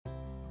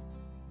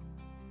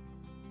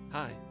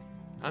Hi,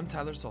 I'm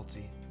Tyler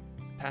Salty,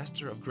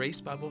 pastor of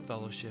Grace Bible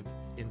Fellowship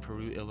in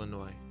Peru,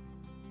 Illinois.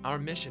 Our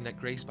mission at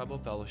Grace Bible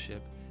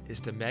Fellowship is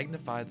to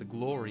magnify the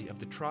glory of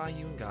the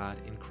triune God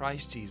in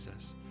Christ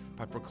Jesus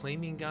by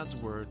proclaiming God's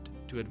Word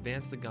to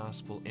advance the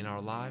gospel in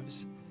our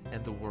lives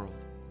and the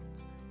world.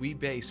 We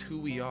base who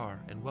we are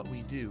and what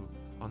we do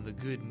on the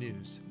good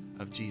news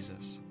of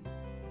Jesus.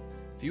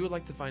 If you would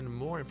like to find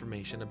more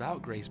information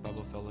about Grace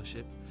Bible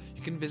Fellowship,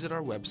 you can visit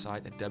our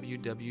website at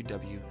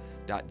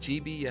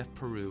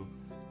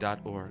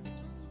www.gbfperu.org.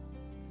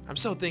 I'm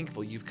so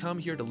thankful you've come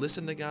here to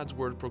listen to God's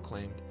Word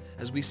proclaimed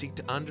as we seek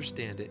to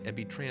understand it and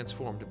be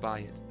transformed by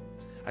it.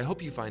 I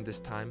hope you find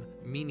this time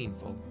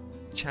meaningful,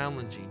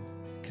 challenging,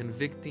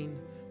 convicting,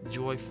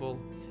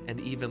 joyful, and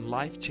even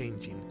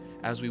life-changing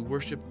as we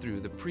worship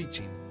through the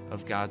preaching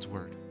of God's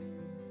Word.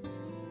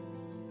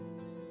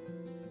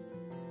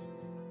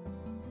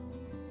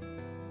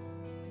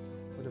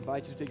 I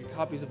invite you to take your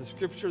copies of the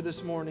Scripture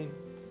this morning.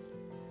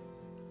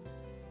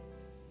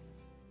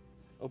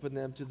 Open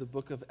them to the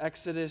book of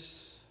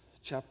Exodus,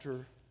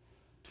 chapter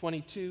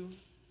 22.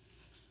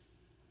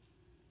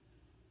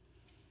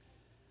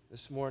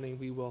 This morning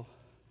we will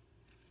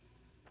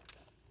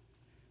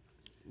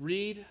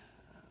read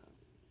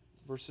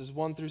verses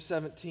 1 through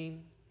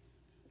 17.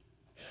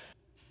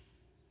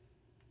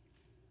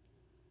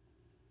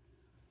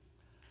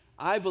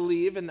 I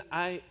believe, and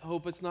I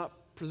hope it's not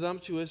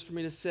presumptuous for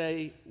me to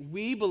say,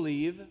 we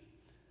believe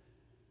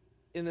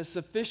in the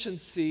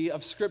sufficiency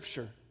of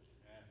Scripture.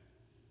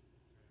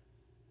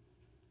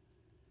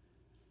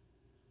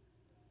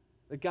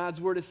 That God's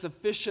Word is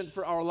sufficient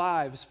for our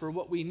lives, for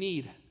what we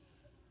need,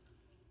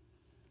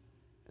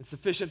 and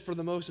sufficient for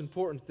the most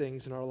important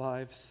things in our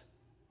lives.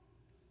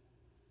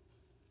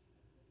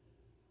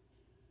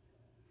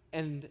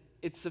 And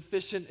it's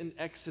sufficient in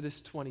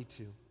Exodus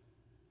 22.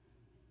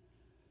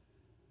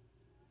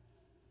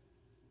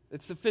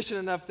 It's sufficient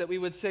enough that we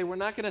would say, we're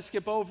not going to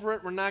skip over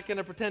it. We're not going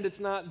to pretend it's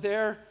not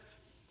there.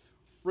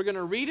 We're going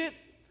to read it.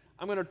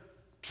 I'm going to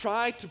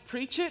try to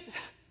preach it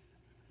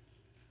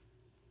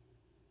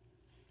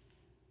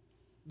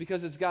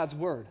because it's God's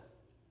Word.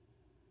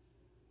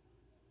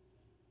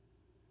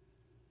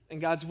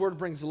 And God's Word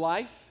brings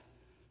life.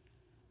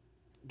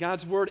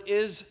 God's Word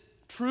is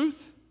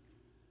truth.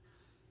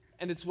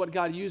 And it's what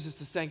God uses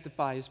to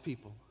sanctify His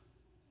people.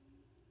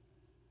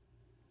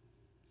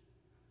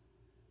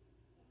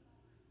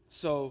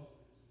 So,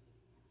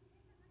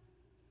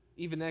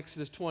 even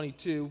Exodus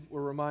 22,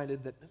 we're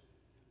reminded that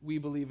we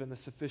believe in the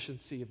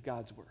sufficiency of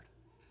God's Word.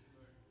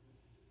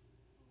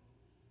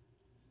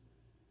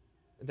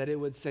 And that it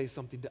would say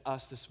something to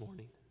us this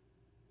morning.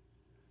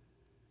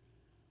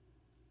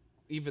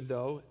 Even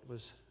though it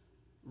was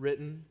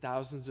written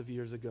thousands of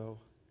years ago,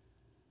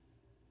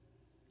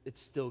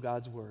 it's still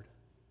God's Word.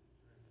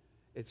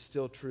 It's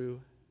still true,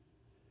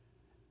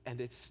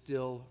 and it's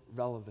still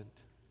relevant.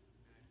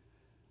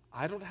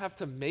 I don't have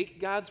to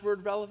make God's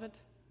Word relevant.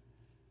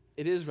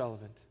 It is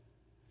relevant.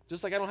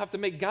 Just like I don't have to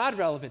make God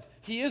relevant.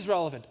 He is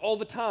relevant all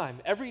the time,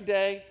 every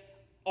day,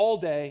 all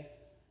day.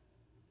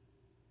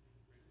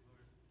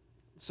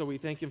 So we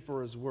thank Him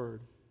for His Word.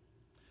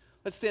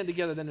 Let's stand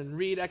together then and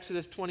read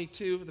Exodus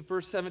 22, the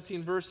first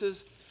 17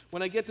 verses.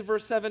 When I get to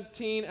verse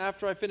 17,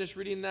 after I finish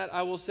reading that,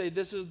 I will say,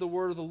 "This is the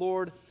word of the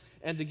Lord,"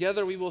 and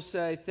together we will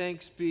say,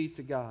 "Thanks be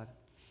to God."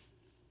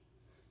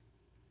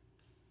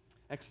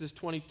 Exodus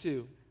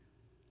 22.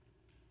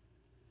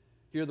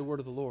 Hear the word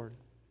of the Lord.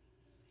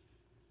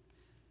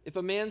 If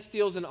a man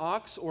steals an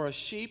ox or a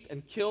sheep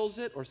and kills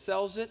it or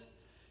sells it,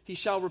 he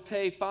shall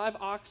repay 5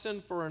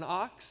 oxen for an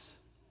ox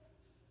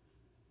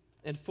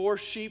and 4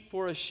 sheep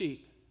for a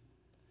sheep.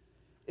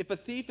 If a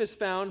thief is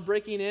found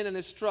breaking in and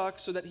is struck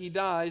so that he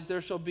dies, there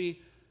shall be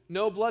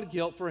no blood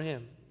guilt for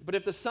him. But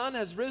if the sun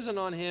has risen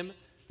on him,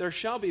 there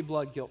shall be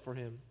blood guilt for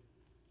him.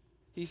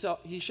 He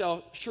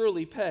shall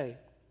surely pay.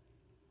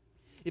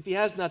 If he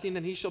has nothing,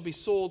 then he shall be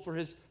sold for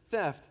his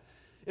theft.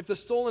 If the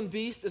stolen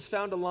beast is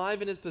found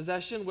alive in his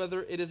possession,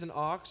 whether it is an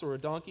ox or a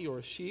donkey or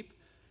a sheep,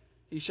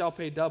 he shall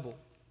pay double.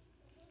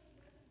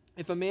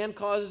 If a man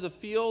causes a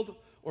field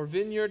or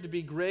vineyard to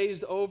be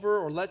grazed over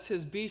or lets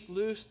his beast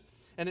loose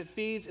and it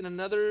feeds in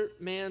another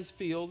man's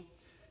field,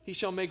 he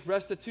shall make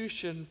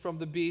restitution from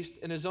the beast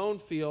in his own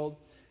field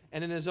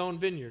and in his own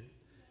vineyard.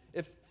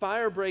 If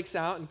fire breaks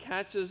out and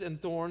catches in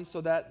thorns so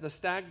that the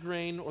stacked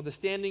grain or the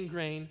standing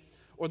grain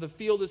or the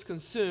field is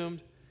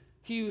consumed,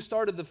 he who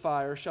started the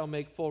fire shall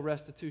make full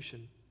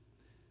restitution.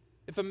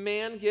 If a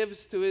man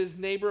gives to his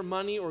neighbor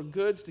money or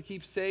goods to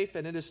keep safe,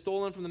 and it is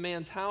stolen from the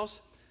man's house,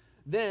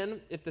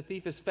 then, if the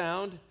thief is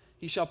found,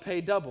 he shall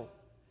pay double.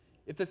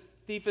 If the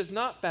thief is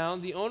not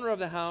found, the owner of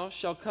the house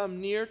shall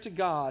come near to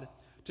God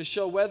to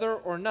show whether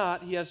or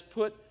not he has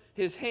put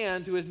his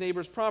hand to his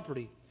neighbor's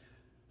property.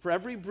 For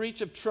every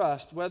breach of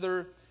trust,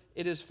 whether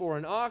it is for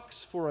an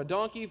ox, for a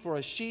donkey, for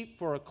a sheep,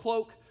 for a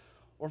cloak,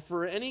 or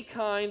for any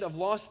kind of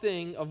lost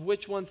thing of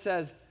which one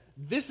says,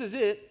 "This is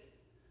it,"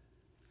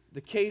 the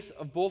case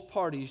of both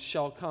parties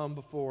shall come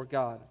before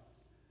God.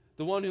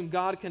 The one whom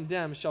God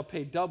condemns shall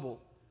pay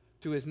double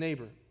to his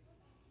neighbor.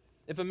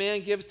 If a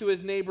man gives to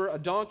his neighbor a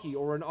donkey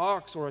or an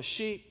ox or a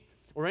sheep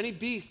or any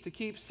beast to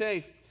keep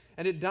safe,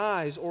 and it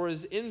dies or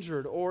is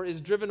injured or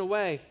is driven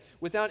away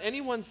without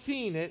anyone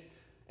seeing it,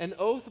 an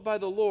oath by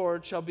the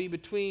Lord shall be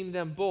between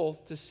them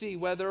both to see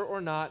whether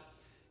or not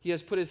he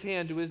has put his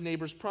hand to his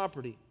neighbor's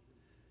property.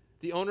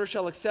 The owner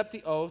shall accept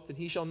the oath, and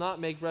he shall not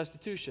make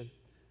restitution.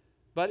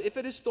 But if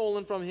it is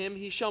stolen from him,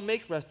 he shall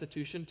make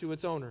restitution to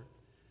its owner.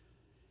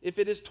 If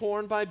it is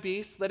torn by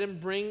beasts, let him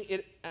bring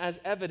it as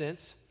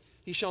evidence.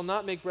 He shall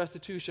not make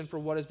restitution for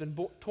what has been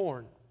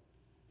torn.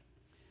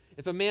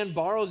 If a man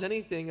borrows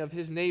anything of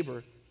his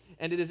neighbor,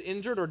 and it is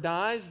injured or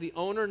dies, the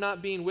owner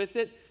not being with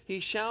it, he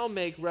shall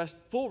make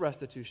full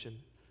restitution.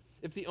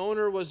 If the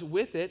owner was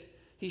with it,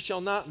 he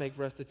shall not make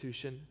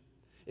restitution.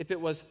 If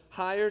it was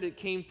hired, it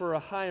came for a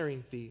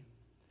hiring fee.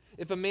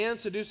 If a man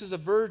seduces a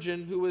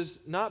virgin who is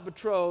not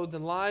betrothed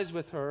and lies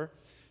with her,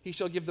 he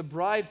shall give the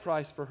bride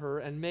price for her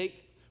and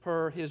make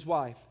her his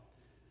wife.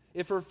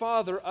 If her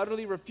father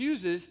utterly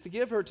refuses to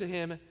give her to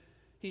him,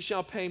 he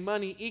shall pay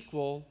money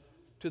equal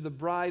to the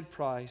bride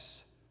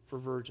price for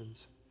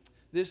virgins.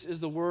 This is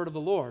the word of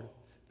the Lord.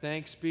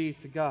 Thanks be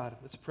to God.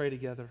 Let's pray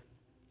together.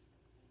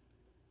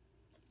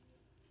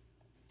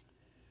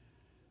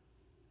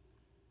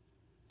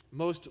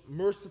 Most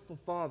merciful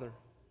Father,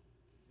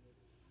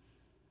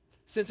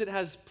 since it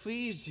has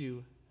pleased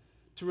you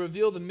to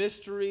reveal the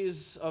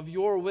mysteries of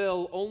your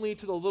will only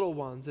to the little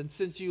ones, and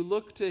since you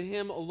look to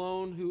him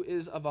alone who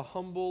is of a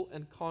humble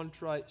and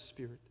contrite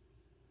spirit,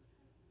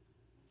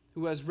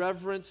 who has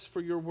reverence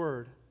for your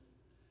word,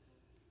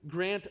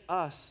 grant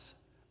us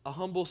a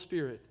humble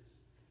spirit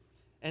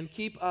and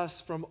keep us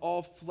from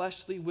all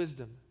fleshly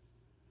wisdom,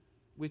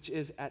 which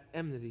is at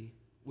enmity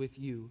with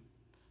you.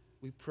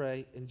 We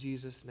pray in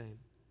Jesus' name.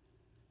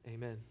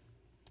 Amen.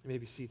 You may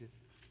be seated.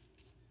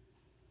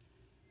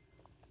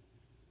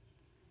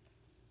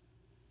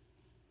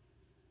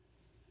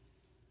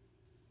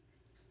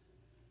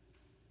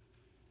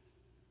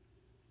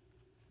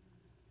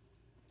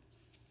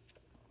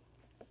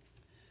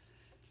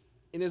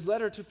 In his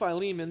letter to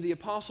Philemon, the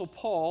Apostle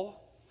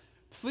Paul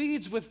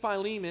pleads with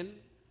Philemon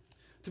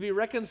to be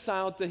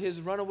reconciled to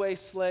his runaway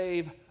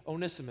slave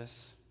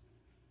Onesimus,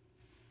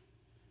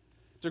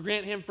 to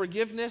grant him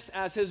forgiveness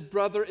as his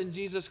brother in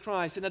Jesus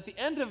Christ. And at the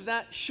end of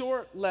that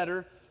short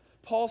letter,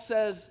 Paul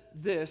says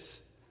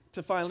this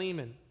to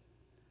Philemon: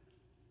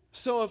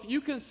 so if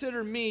you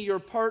consider me your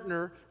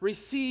partner,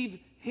 receive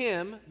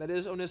him, that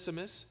is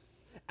Onesimus,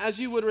 as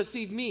you would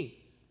receive me.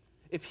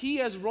 If he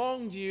has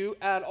wronged you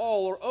at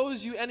all or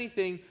owes you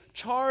anything,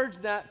 charge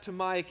that to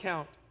my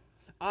account.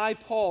 I,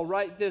 Paul,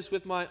 write this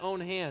with my own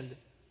hand.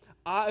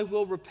 I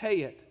will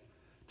repay it,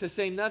 to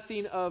say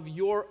nothing of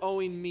your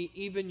owing me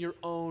even your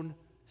own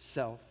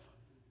self.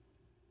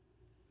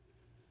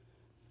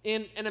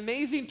 In an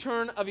amazing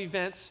turn of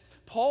events,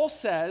 Paul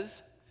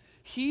says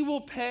he will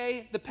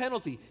pay the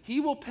penalty. He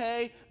will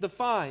pay the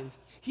fines.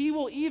 He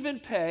will even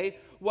pay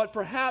what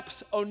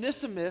perhaps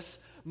Onesimus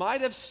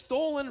might have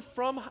stolen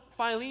from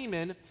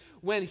Philemon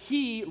when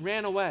he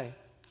ran away.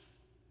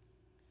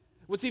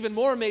 What's even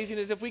more amazing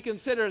is if we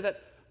consider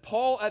that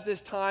Paul at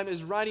this time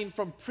is writing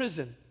from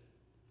prison.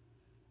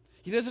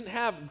 He doesn't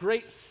have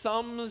great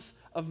sums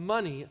of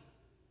money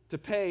to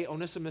pay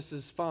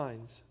Onesimus's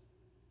fines.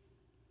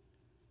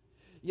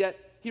 Yet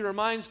he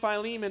reminds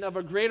Philemon of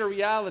a greater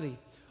reality.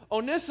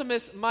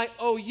 Onesimus might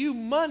owe you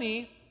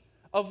money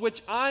of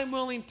which I'm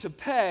willing to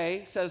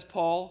pay, says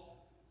Paul,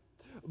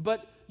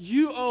 but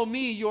you owe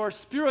me your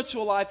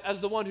spiritual life as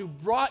the one who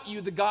brought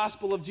you the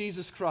gospel of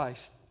Jesus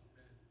Christ.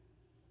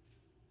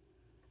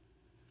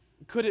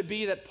 Could it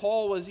be that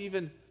Paul was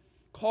even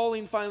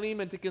calling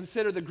Philemon to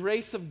consider the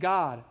grace of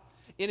God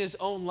in his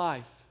own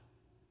life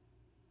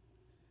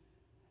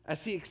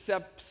as he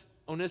accepts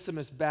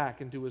Onesimus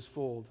back into his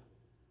fold,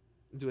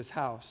 into his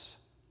house,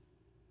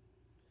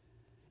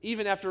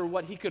 even after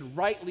what he could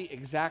rightly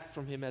exact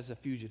from him as a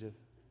fugitive?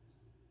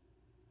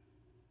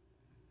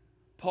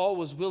 Paul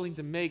was willing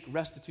to make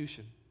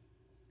restitution.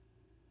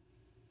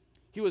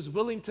 He was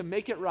willing to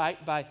make it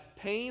right by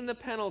paying the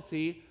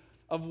penalty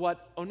of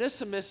what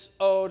Onesimus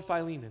owed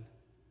Philemon.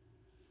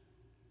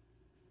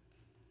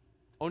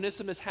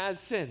 Onesimus had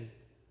sinned.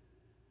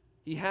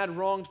 He had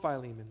wronged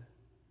Philemon.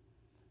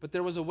 But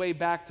there was a way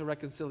back to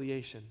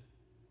reconciliation.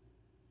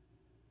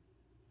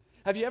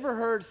 Have you ever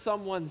heard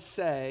someone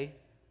say,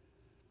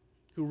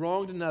 who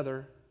wronged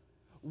another,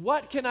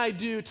 "What can I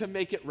do to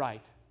make it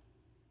right?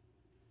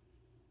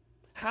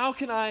 How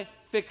can I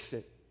fix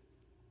it?"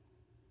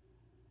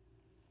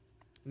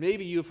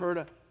 Maybe you've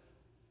heard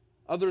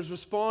others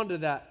respond to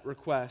that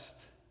request.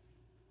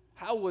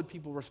 How would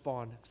people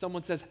respond if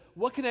someone says,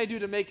 "What can I do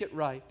to make it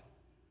right?"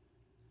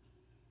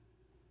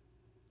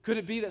 Could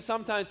it be that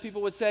sometimes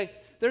people would say,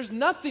 "There's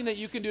nothing that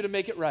you can do to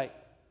make it right.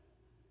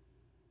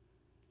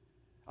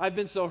 I've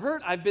been so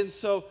hurt, I've been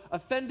so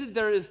offended,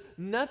 there is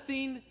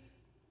nothing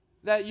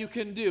that you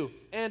can do."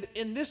 And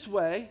in this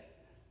way,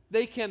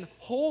 they can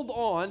hold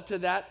on to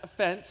that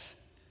offense,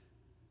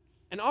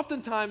 and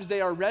oftentimes they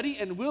are ready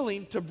and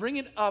willing to bring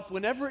it up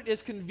whenever it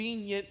is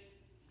convenient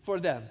for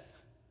them.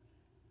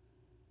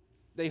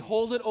 they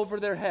hold it over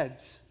their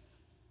heads.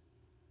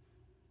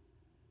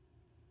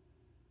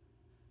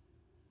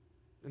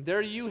 And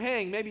there you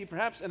hang, maybe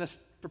perhaps in a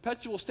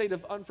perpetual state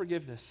of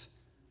unforgiveness.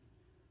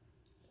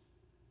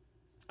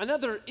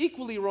 Another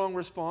equally wrong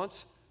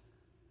response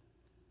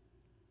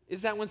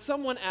is that when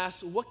someone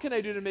asks, what can I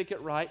do to make it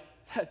right?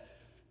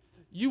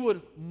 You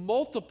would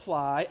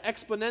multiply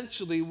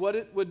exponentially what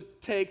it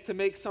would take to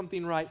make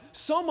something right,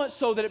 so much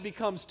so that it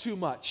becomes too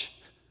much.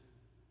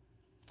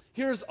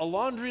 Here's a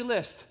laundry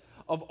list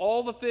of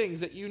all the things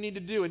that you need to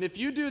do. And if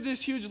you do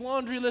this huge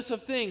laundry list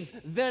of things,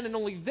 then and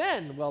only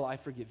then will I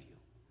forgive you.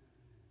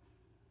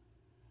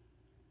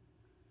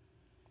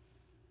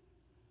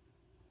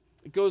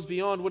 It goes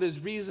beyond what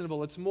is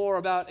reasonable. It's more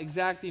about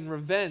exacting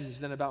revenge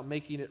than about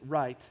making it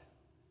right.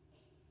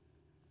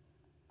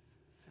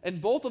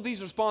 And both of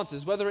these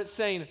responses, whether it's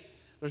saying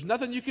there's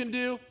nothing you can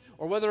do,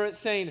 or whether it's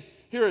saying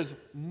here is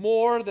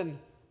more than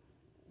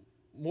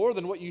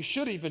what you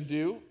should even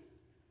do,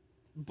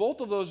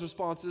 both of those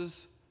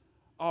responses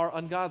are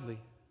ungodly.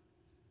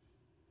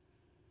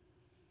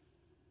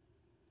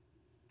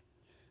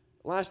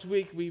 Last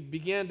week we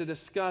began to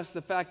discuss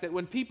the fact that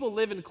when people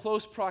live in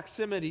close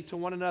proximity to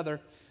one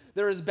another,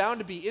 there is bound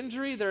to be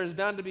injury, there is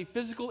bound to be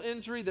physical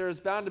injury, there is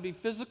bound to be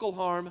physical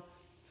harm,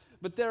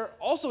 but there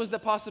also is the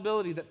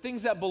possibility that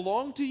things that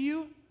belong to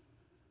you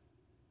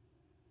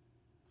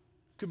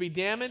could be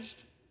damaged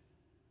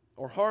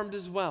or harmed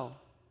as well.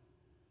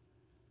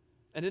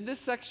 And in this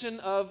section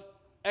of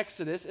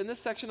Exodus, in this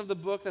section of the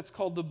book that's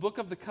called the Book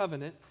of the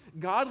Covenant,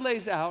 God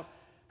lays out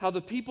how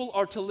the people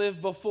are to live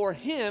before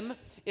Him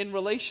in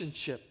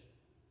relationship,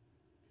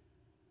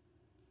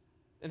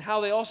 and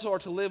how they also are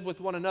to live with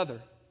one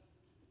another.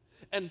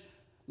 And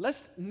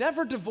let's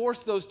never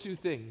divorce those two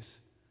things,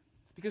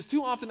 because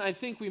too often I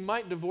think we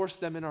might divorce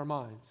them in our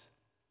minds.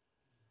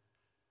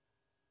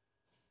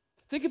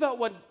 Think about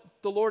what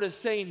the Lord is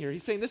saying here.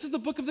 He's saying this is the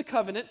book of the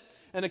covenant,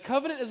 and a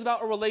covenant is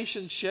about a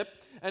relationship,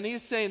 and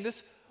He's saying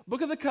this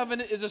book of the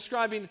covenant is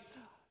describing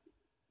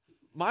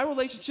my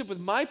relationship with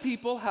my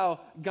people,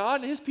 how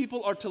God and His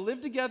people are to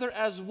live together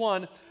as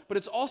one, but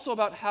it's also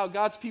about how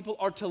God's people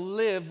are to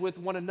live with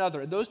one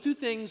another. And those two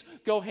things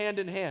go hand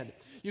in hand.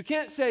 You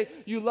can't say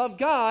you love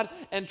God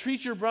and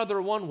treat your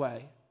brother one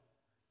way.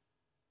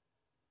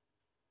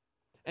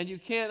 And you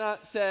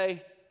cannot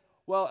say,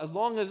 well, as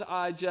long as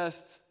I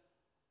just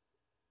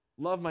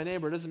love my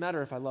neighbor, it doesn't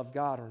matter if I love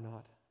God or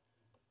not.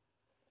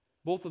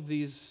 Both of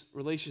these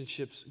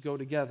relationships go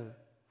together.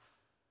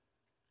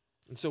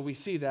 And so we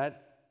see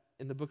that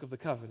in the book of the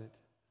covenant.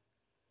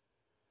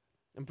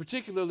 And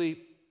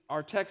particularly,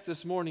 our text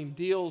this morning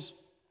deals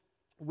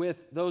with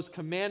those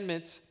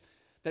commandments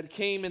that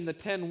came in the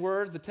 10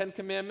 words, the 10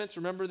 commandments,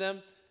 remember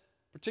them?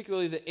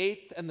 Particularly the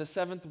 8th and the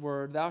 7th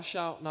word, thou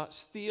shalt not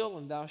steal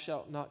and thou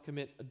shalt not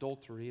commit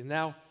adultery. And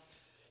now,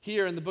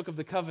 here in the book of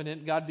the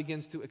covenant, God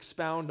begins to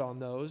expound on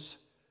those,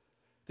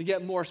 to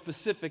get more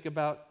specific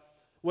about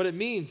what it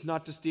means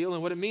not to steal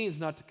and what it means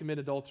not to commit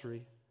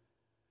adultery.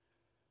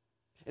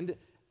 And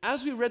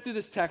as we read through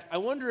this text, I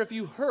wonder if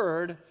you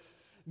heard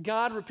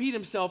God repeat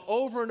Himself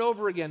over and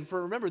over again.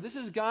 For remember, this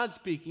is God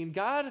speaking.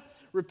 God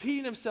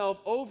repeating Himself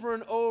over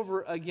and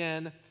over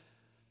again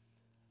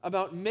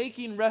about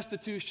making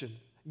restitution.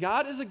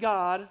 God is a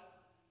God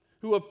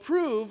who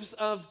approves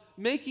of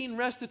making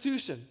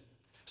restitution.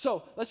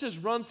 So let's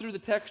just run through the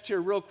text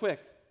here real quick.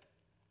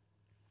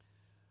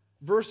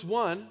 Verse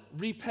 1,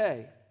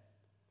 repay.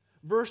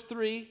 Verse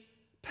 3,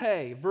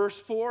 pay. Verse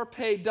 4,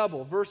 pay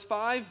double. Verse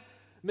 5,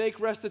 make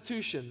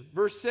restitution.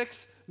 Verse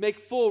 6, make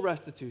full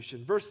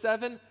restitution. Verse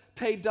 7,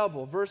 pay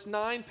double. Verse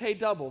 9, pay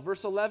double.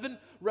 Verse 11,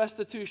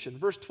 restitution.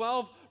 Verse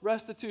 12,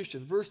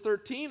 restitution. Verse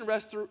 13,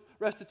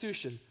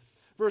 restitution.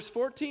 Verse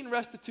 14,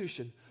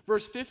 restitution.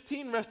 Verse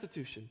 15,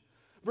 restitution.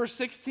 Verse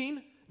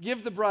 16,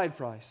 give the bride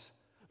price.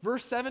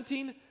 Verse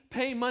 17,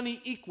 pay money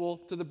equal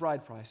to the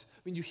bride price. I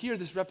mean, you hear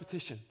this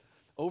repetition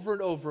over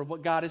and over of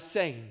what God is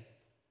saying.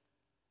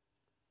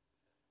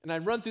 And I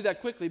run through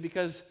that quickly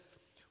because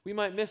we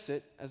might miss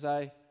it as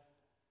I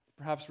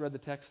perhaps read the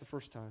text the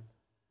first time.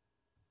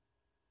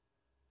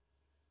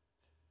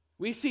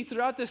 We see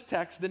throughout this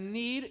text the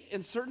need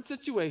in certain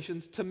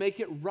situations to make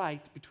it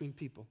right between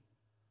people.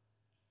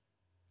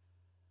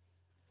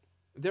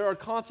 There are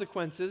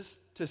consequences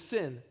to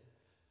sin.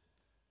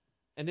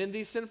 And in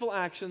these sinful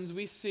actions,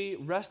 we see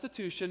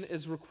restitution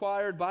is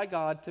required by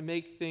God to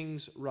make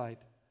things right.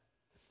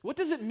 What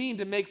does it mean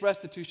to make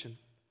restitution?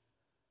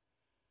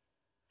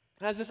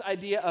 It has this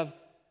idea of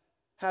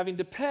having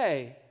to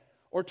pay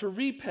or to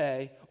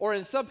repay, or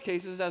in some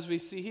cases, as we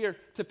see here,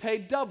 to pay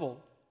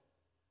double.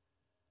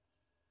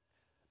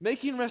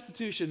 Making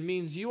restitution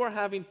means you are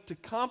having to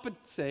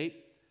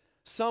compensate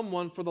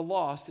someone for the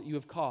loss that you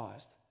have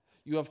caused.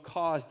 You have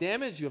caused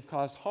damage, you have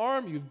caused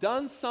harm, you've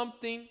done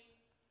something,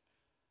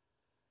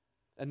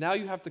 and now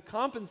you have to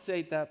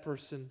compensate that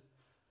person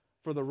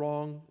for the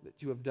wrong that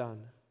you have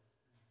done.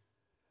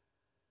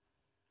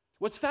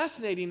 What's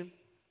fascinating,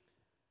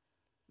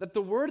 that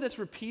the word that's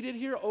repeated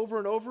here over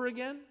and over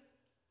again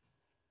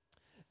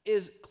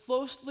is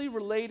closely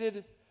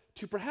related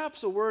to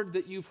perhaps a word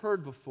that you've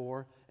heard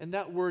before, and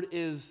that word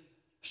is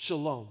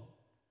shalom.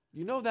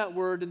 You know that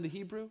word in the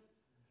Hebrew?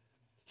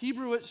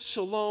 Hebrew, it's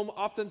shalom.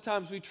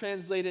 Oftentimes we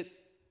translate it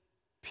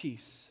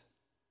peace.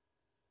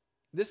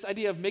 This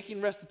idea of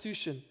making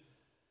restitution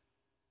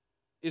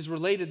is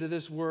related to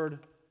this word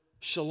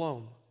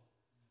shalom.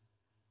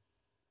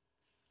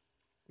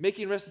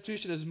 Making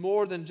restitution is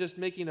more than just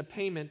making a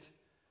payment.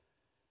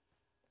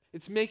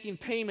 It's making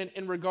payment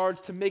in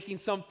regards to making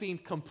something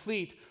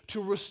complete,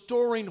 to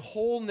restoring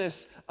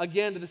wholeness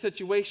again to the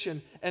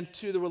situation and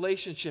to the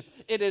relationship.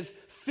 It is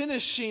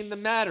finishing the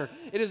matter.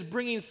 It is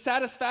bringing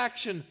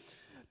satisfaction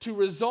to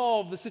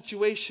resolve the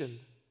situation.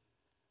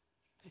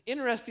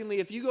 Interestingly,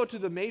 if you go to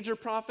the major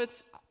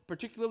prophets,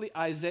 particularly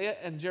Isaiah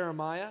and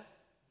Jeremiah,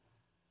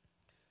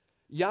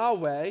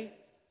 Yahweh,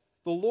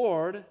 the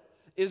Lord,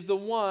 is the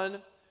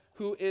one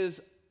who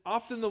is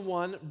often the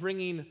one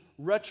bringing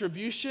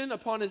retribution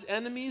upon his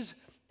enemies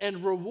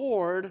and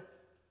reward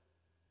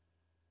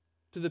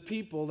to the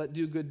people that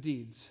do good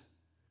deeds.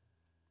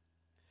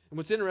 And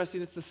what's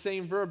interesting, it's the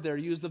same verb there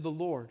used of the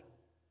Lord.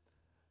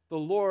 The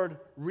Lord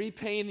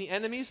repaying the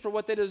enemies for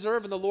what they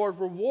deserve, and the Lord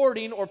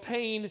rewarding or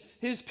paying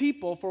his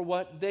people for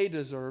what they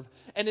deserve.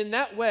 And in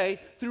that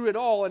way, through it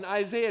all, in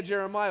Isaiah,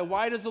 Jeremiah,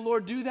 why does the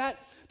Lord do that?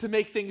 To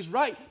make things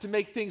right, to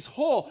make things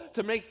whole,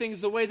 to make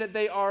things the way that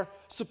they are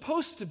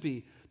supposed to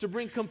be, to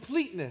bring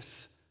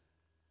completeness,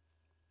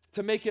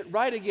 to make it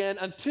right again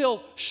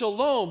until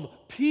shalom,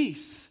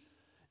 peace,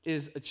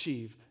 is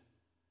achieved.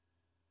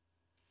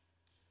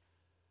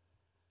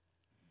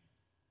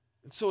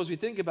 And so as we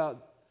think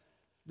about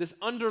this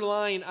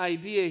underlying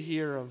idea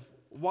here of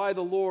why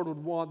the Lord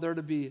would want there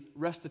to be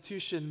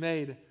restitution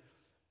made,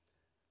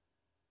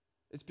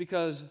 it's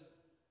because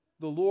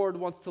the Lord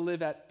wants to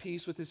live at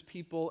peace with his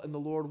people, and the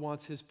Lord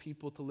wants his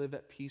people to live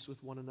at peace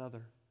with one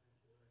another.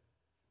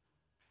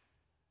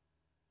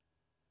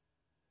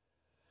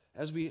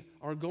 As we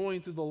are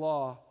going through the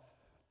law,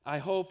 I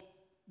hope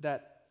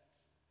that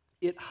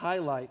it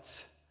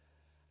highlights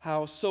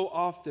how so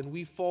often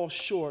we fall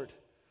short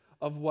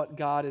of what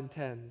God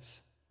intends.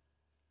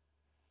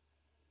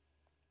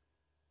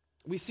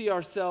 We see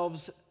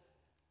ourselves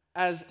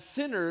as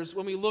sinners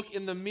when we look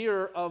in the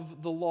mirror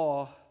of the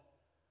law.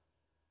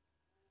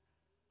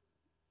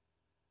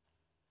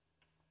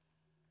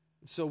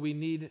 So we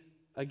need,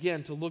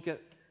 again, to look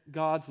at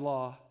God's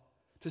law,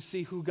 to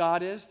see who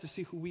God is, to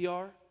see who we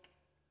are,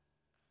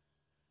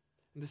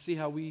 and to see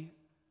how we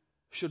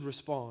should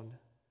respond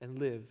and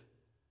live.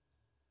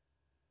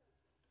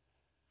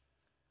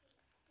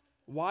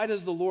 Why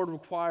does the Lord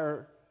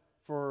require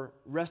for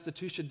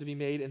restitution to be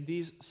made in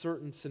these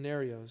certain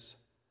scenarios?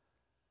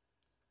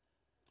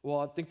 Well,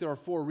 I think there are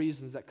 4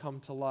 reasons that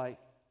come to light.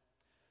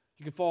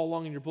 You can follow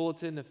along in your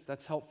bulletin if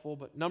that's helpful,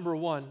 but number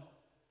 1,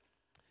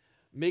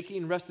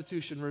 making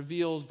restitution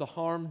reveals the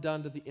harm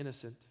done to the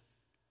innocent.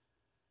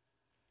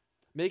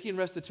 Making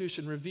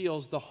restitution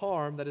reveals the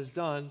harm that is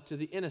done to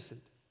the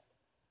innocent.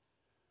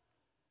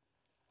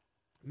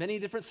 Many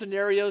different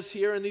scenarios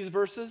here in these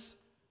verses.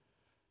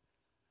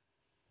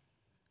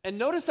 And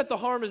notice that the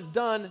harm is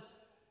done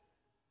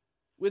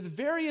with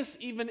various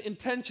even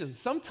intentions.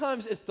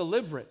 Sometimes it's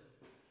deliberate,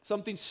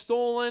 something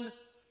stolen.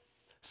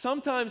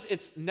 Sometimes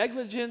it's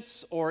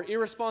negligence or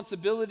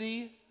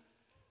irresponsibility.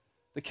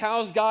 The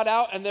cows got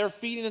out and they're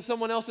feeding in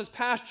someone else's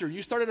pasture.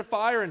 You started a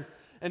fire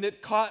and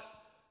it caught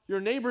your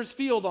neighbor's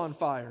field on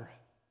fire.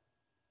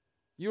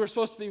 You were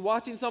supposed to be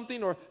watching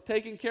something or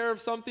taking care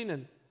of something,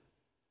 and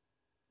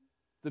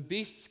the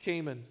beasts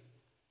came and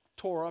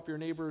tore up your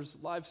neighbor's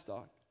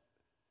livestock.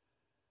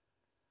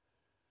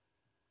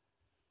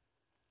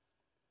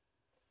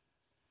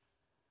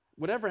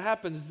 Whatever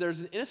happens, there's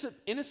an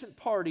innocent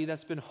party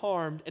that's been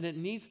harmed, and it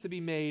needs to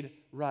be made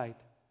right.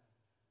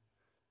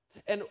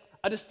 And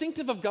a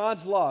distinctive of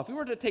God's law, if we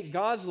were to take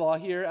God's law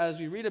here as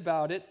we read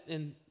about it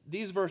in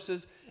these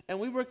verses, and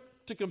we were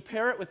to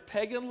compare it with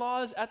pagan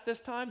laws at this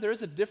time, there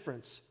is a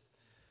difference.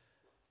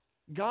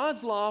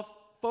 God's law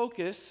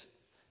focus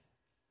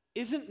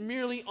isn't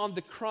merely on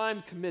the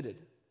crime committed,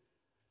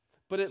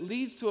 but it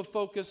leads to a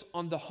focus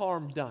on the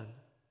harm done.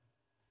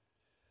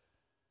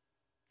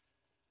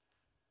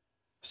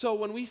 So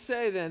when we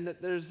say then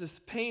that there's this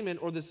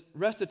payment or this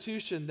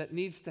restitution that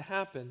needs to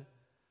happen,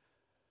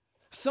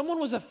 someone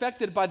was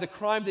affected by the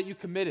crime that you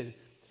committed.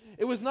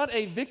 It was not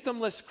a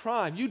victimless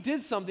crime. You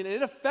did something and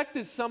it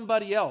affected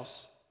somebody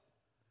else.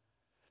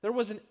 There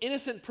was an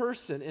innocent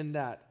person in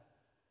that.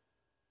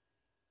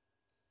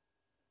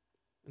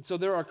 And so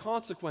there are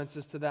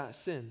consequences to that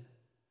sin.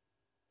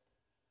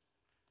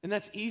 And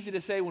that's easy to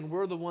say when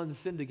we're the ones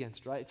sinned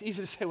against, right? It's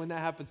easy to say when that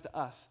happens to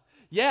us.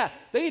 Yeah,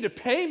 they need to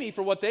pay me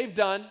for what they've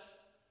done.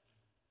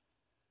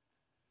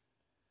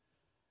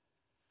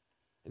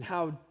 And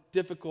how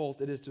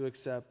difficult it is to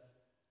accept,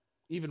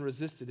 even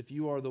resist it, if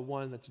you are the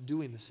one that's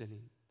doing the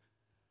sinning,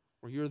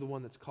 or you're the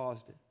one that's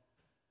caused it.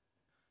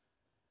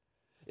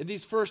 In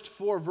these first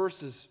 4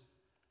 verses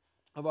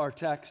of our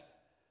text,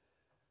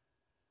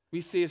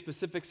 we see a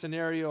specific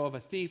scenario of a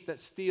thief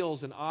that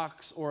steals an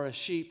ox or a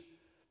sheep,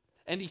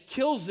 and he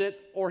kills it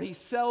or he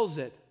sells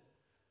it.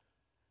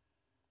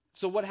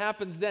 So what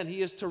happens then?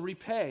 He is to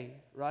repay,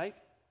 right?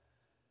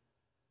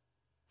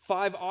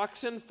 5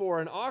 oxen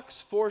for an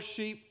ox, 4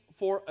 sheep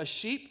for a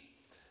sheep.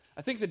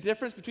 I think the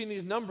difference between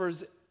these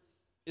numbers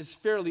is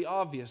fairly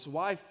obvious.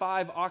 Why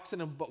 5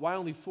 oxen, but why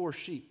only 4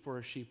 sheep for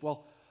a sheep?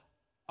 Well,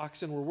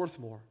 oxen were worth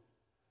more.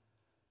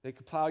 They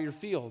could plow your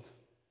field.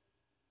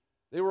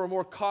 They were a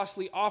more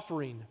costly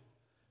offering.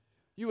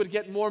 You would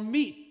get more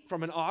meat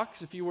from an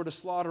ox if you were to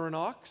slaughter an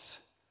ox.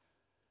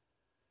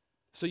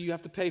 So you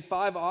have to pay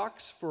 5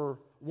 ox for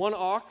 1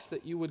 ox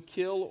that you would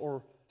kill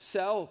or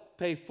sell,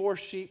 pay 4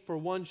 sheep for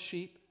 1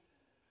 sheep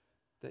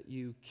that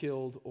you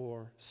killed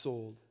or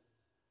sold.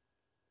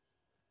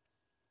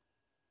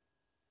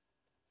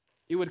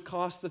 It would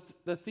cost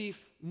the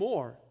thief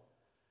more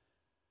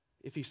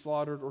if he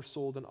slaughtered or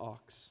sold an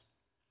ox.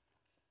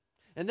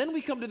 And then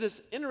we come to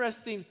this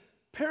interesting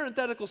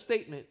parenthetical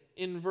statement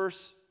in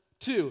verse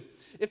 2.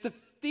 If the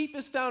thief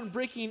is found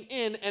breaking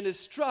in and is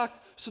struck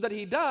so that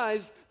he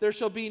dies, there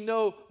shall be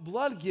no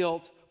blood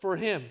guilt for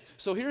him.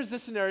 So here's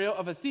this scenario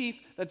of a thief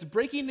that's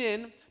breaking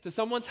in to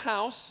someone's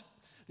house.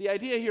 The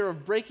idea here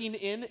of breaking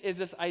in is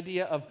this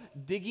idea of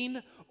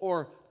digging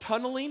or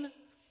tunneling.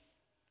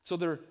 So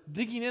they're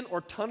digging in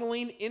or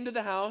tunneling into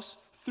the house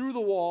through the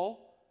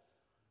wall.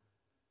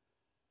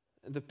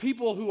 And the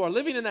people who are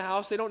living in the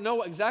house, they don't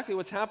know exactly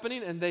what's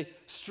happening, and they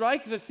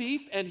strike the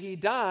thief and he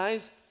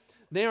dies.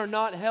 They are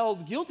not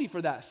held guilty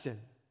for that sin.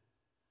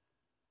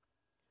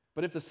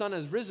 But if the sun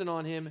has risen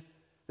on him,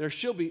 there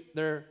shall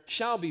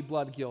be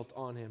blood guilt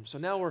on him. So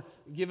now we're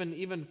given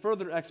even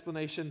further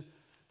explanation.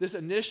 This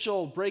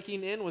initial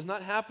breaking in was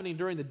not happening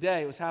during the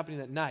day, it was happening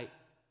at night.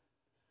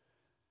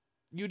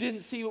 You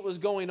didn't see what was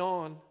going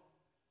on.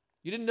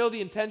 You didn't know the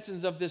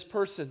intentions of this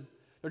person.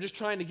 They're just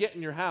trying to get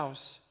in your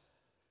house.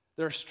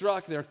 They're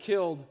struck, they're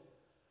killed.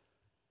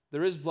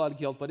 There is blood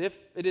guilt. But if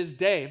it is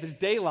day, if it's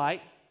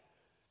daylight,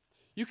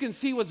 you can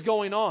see what's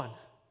going on.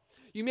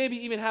 You maybe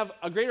even have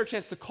a greater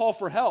chance to call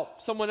for help,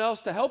 someone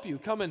else to help you,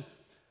 come and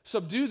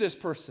subdue this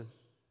person,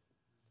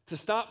 to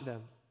stop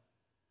them.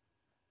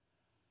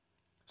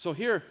 So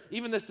here,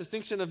 even this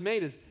distinction I've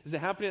made is it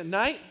happening at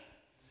night?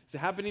 Is it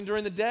happening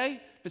during the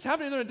day? If it's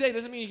happening during the day, it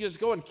doesn't mean you just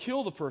go and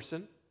kill the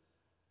person.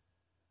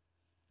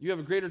 You have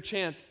a greater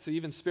chance to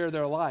even spare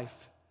their life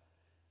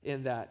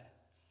in that.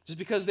 Just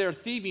because they're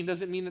thieving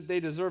doesn't mean that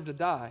they deserve to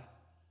die.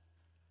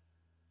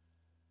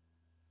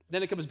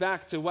 Then it comes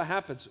back to what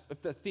happens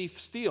if the thief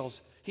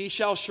steals. He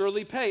shall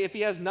surely pay. If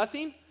he has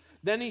nothing,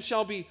 then he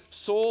shall be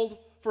sold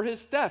for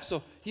his theft.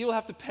 So he will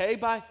have to pay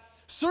by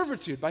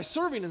servitude, by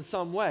serving in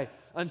some way,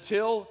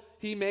 until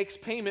he makes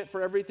payment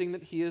for everything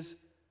that he has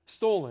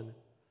stolen.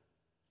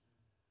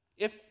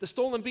 If the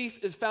stolen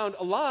beast is found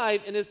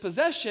alive in his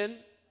possession,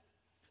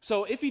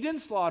 so if he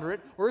didn't slaughter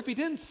it or if he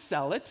didn't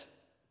sell it,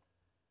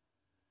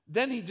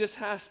 then he just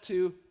has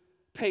to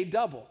pay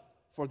double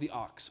for the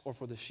ox or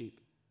for the sheep.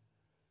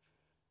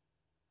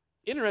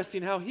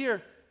 Interesting how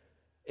here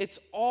it's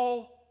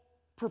all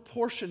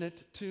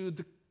proportionate to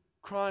the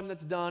crime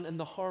that's done and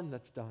the harm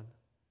that's done.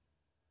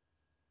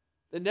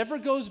 It never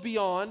goes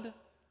beyond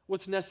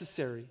what's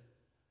necessary.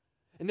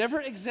 It never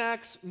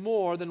exacts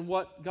more than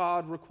what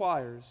God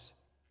requires.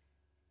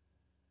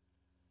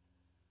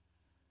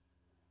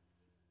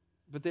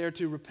 But they are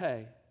to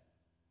repay.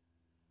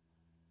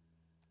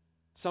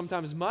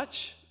 Sometimes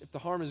much, if the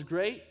harm is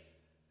great.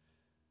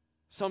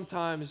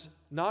 Sometimes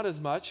not as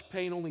much,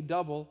 paying only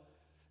double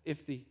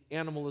if the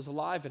animal is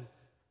alive. And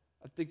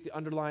I think the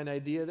underlying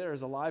idea there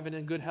is alive and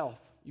in good health.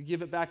 You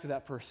give it back to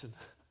that person.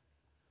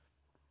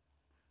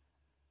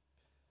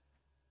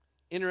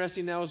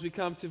 Interesting now as we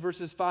come to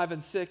verses 5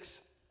 and 6.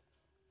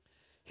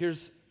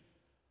 Here's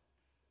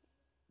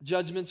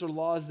judgments or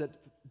laws that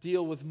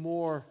deal with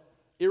more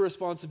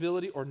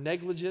irresponsibility or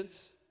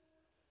negligence.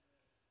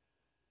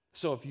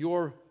 So if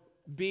your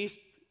beast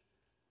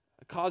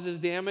causes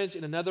damage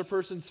in another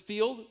person's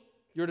field,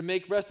 you're to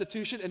make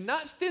restitution, and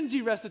not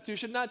stingy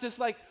restitution, not just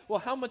like, well,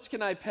 how much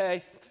can I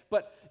pay?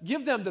 But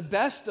give them the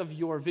best of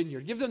your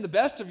vineyard. Give them the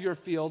best of your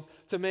field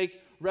to make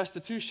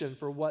restitution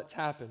for what's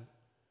happened.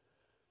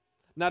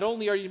 Not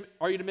only are you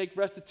to make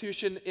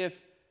restitution if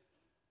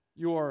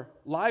your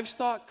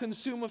livestock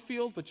consume a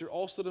field, but you're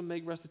also to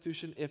make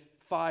restitution if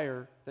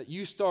fire that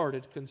you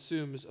started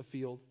consumes a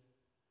field,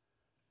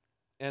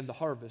 and the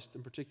harvest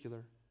in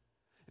particular.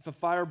 If a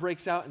fire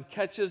breaks out and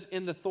catches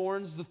in the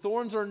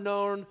thorns are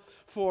known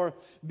for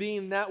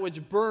being that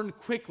which burn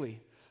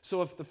quickly.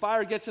 So if the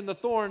fire gets in the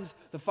thorns,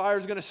 the fire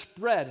is going to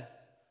spread.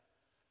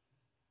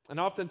 And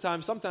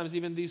oftentimes, sometimes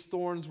even these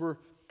thorns were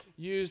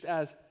used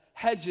as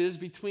hedges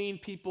between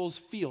people's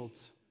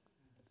fields.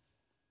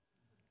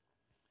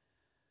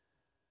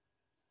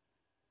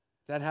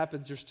 If that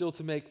happens, you're still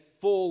to make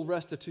full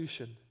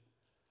restitution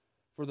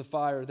for the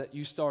fire that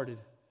you started.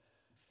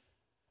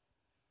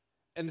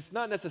 And it's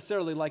not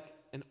necessarily like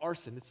an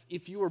arson. It's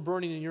if you were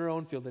burning in your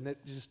own field and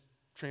it just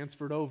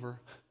transferred over,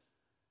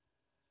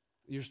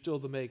 you're still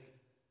to make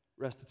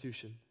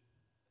restitution.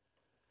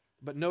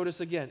 But notice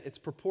again, it's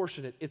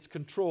proportionate, it's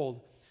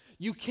controlled.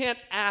 You can't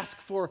ask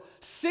for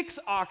 6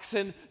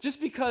 oxen just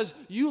because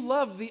you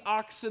loved the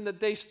oxen that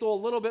they stole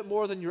a little bit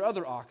more than your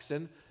other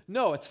oxen.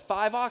 No, it's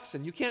 5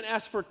 oxen. You can't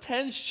ask for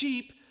 10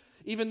 sheep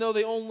even though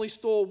they only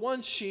stole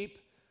 1 sheep.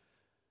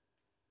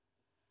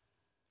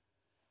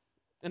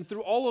 And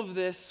through all of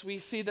this, we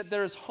see that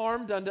there is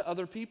harm done to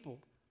other people.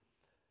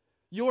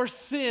 Your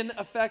sin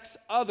affects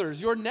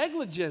others. Your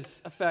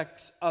negligence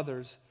affects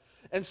others.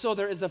 And so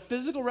there is a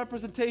physical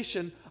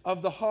representation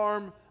of the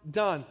harm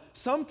done.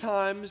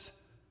 Sometimes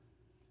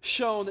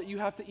shown that you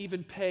have to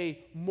even pay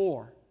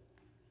more.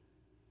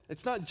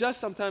 It's not just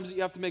sometimes that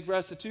you have to make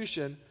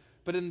restitution,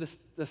 but in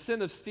the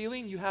sin of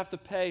stealing, you have to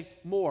pay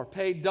more,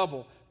 pay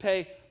double,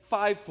 pay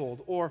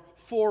 5-fold or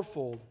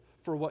 4-fold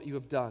for what you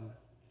have done.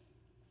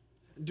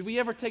 Do we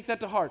ever take that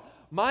to heart?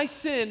 My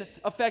sin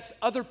affects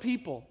other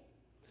people.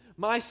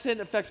 My sin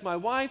affects my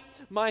wife.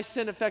 My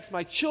sin affects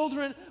my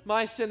children.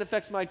 My sin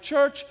affects my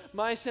church.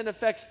 My sin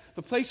affects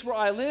the place where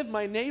I live,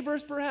 my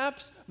neighbors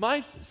perhaps.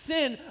 My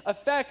sin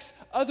affects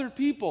other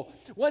people.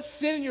 What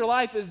sin in your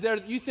life is there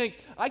that you think,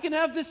 I can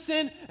have this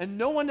sin and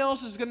no one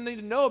else is going to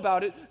need to know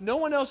about it? No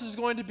one else is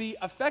going to be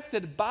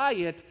affected by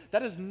it?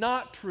 That is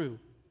not true.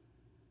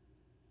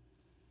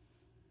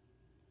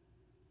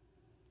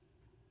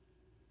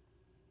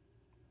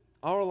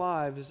 Our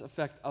lives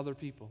affect other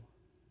people.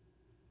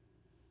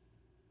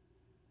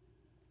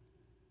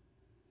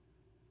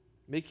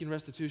 Making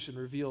restitution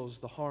reveals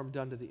the harm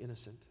done to the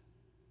innocent.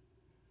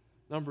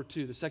 Number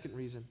 2, the second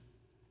reason.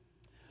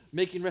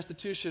 Making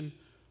restitution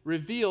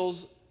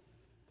reverses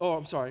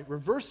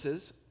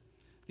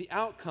the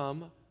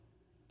outcome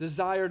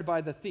desired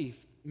by the thief.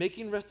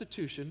 Making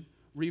restitution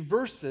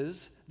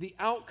reverses the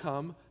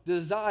outcome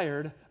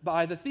desired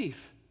by the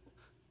thief.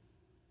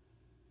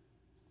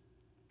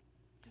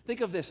 Think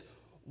of this.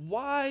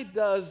 Why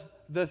does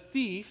the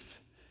thief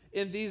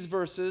in these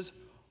verses,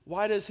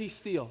 why does he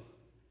steal?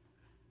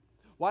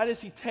 Why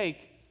does he take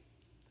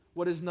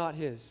what is not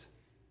his?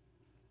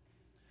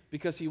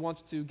 Because he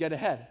wants to get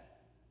ahead.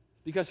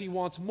 Because he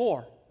wants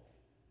more.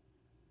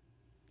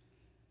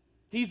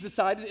 He's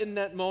decided in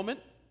that moment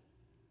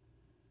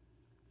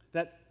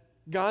that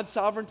God's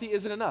sovereignty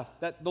isn't enough,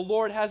 that the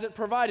Lord hasn't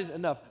provided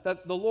enough,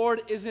 that the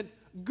Lord isn't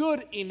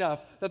good enough,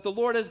 that the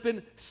Lord has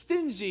been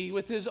stingy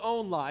with his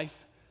own life,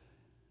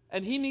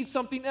 and he needs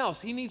something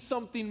else. He needs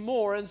something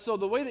more, and so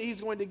the way that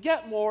he's going to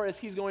get more is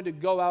he's going to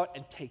go out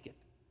and take it.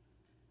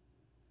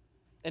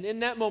 And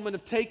in that moment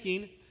of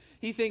taking,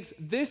 he thinks,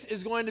 this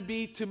is going to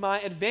be to my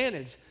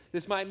advantage.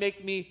 This might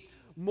make me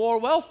more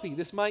wealthy.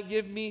 This might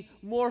give me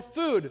more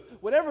food.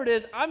 Whatever it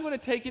is, I'm going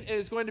to take it and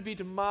it's going to be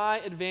to my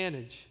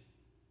advantage.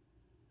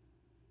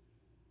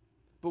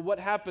 But what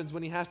happens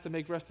when he has to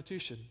make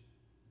restitution?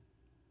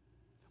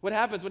 What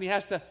happens when he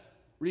has to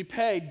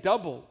repay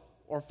double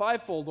or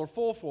 5-fold or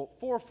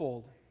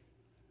 4-fold?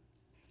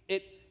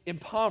 It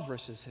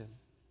impoverishes him.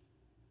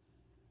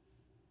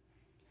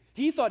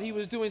 He thought he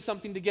was doing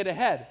something to get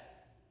ahead.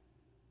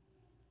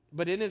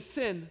 But in his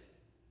sin,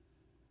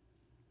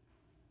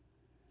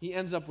 he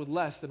ends up with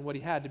less than what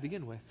he had to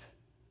begin with.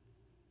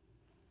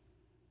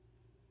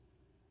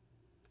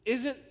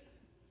 Isn't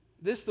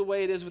this the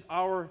way it is with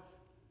our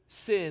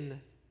sin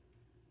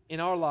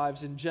in our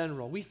lives in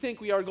general? We think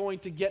we are going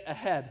to get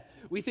ahead.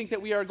 We think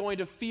that we are going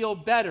to feel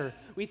better.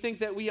 We think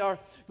that we are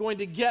going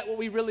to get what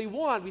we really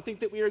want. We think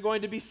that we are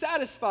going to be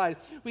satisfied.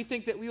 We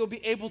think that we will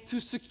be able to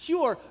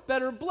secure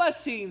better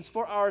blessings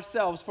for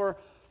ourselves, for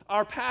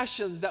our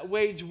passions that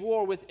wage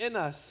war within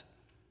us.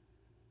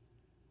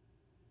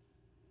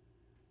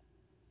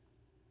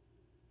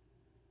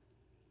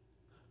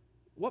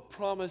 What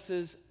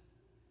promises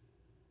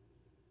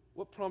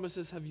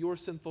have your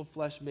sinful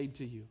flesh made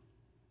to you?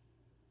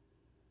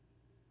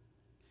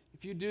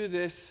 If you do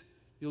this,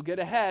 you'll get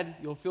ahead,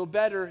 you'll feel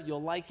better,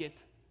 you'll like it.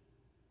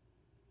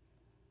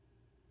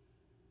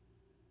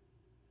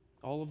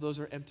 All of those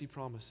are empty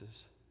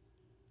promises.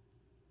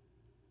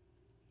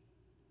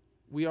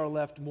 We are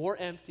left more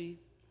empty,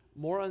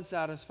 more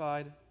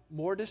unsatisfied,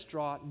 more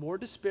distraught, more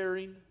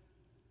despairing.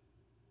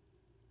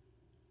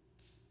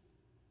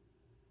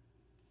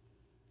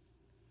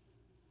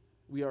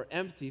 We are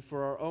empty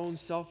for our own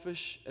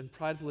selfish and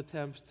prideful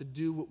attempts to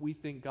do what we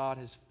think God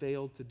has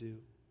failed to do.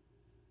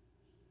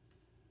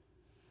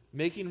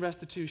 Making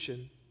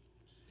restitution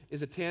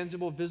is a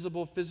tangible,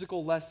 visible,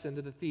 physical lesson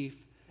to the thief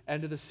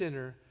and to the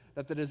sinner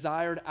that the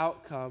desired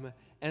outcome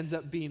ends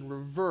up being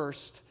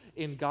reversed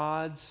in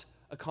God's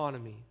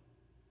economy.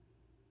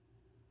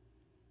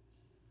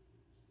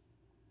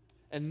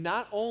 And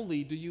not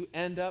only do you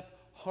end up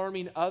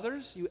harming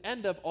others, you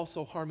end up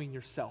also harming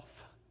yourself.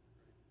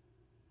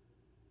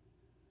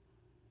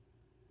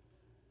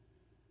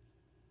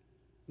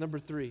 Number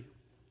 3,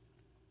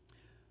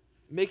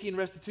 making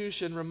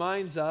restitution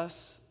reminds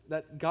us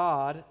that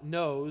God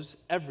knows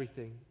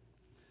everything.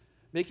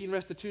 Making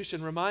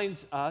restitution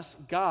reminds us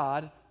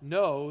God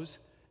knows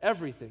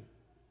everything.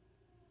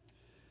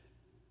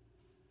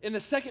 In the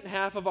second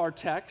half of our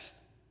text,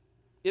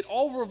 it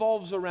all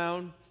revolves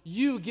around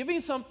you giving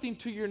something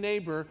to your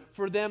neighbor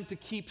for them to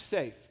keep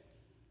safe.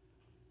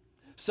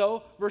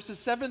 So, verses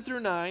 7 through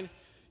 9,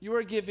 you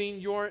are giving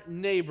your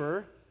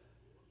neighbor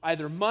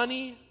either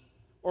money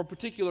or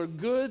particular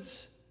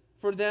goods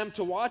for them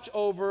to watch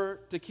over,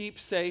 to keep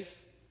safe.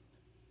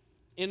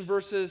 In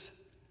verses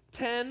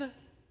 10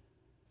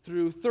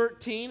 through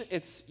 13,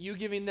 it's you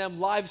giving them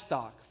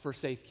livestock for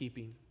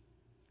safekeeping.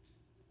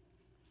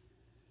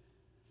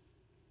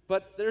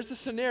 But there's a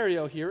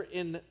scenario here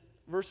in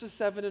verses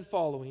 7 and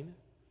following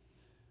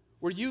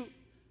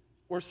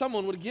where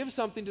someone would give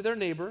something to their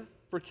neighbor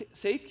for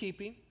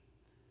safekeeping,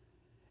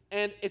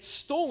 and it's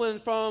stolen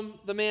from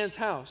the man's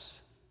house.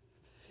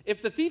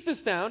 If the thief is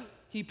found,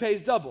 he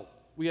pays double.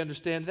 We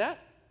understand that.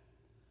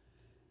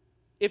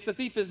 If the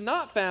thief is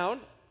not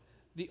found,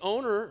 the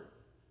owner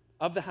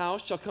of the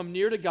house shall come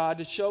near to God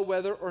to show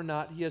whether or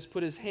not he has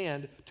put his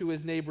hand to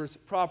his neighbor's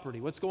property.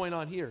 What's going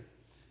on here?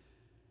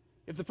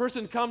 If the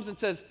person comes and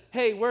says,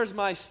 hey, where's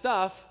my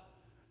stuff?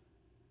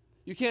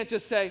 You can't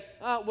just say,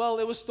 well,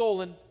 it was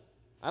stolen.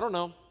 I don't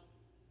know.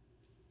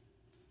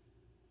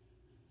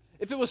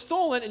 If it was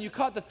stolen and you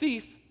caught the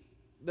thief,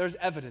 there's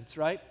evidence,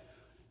 right?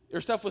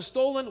 Your stuff was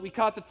stolen, we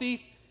caught the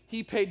thief,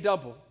 he paid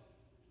double.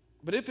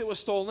 But if it was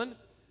stolen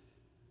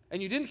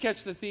and you didn't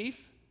catch the thief,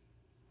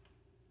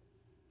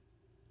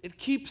 it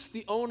keeps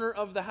the owner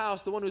of the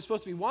house, the one who's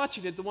supposed to be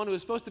watching it, the one who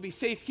is supposed to be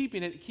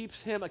safekeeping it, it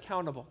keeps him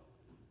accountable.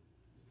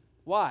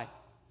 Why?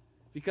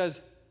 Because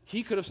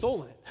he could have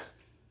stolen it.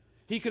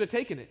 He could have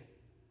taken it.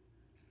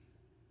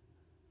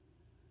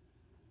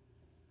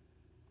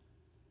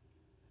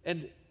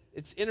 And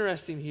it's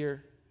interesting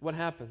here what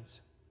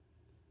happens.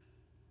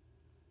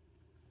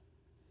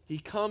 He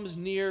comes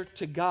near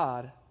to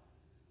God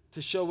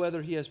to show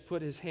whether he has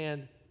put his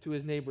hand to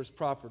his neighbor's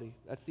property.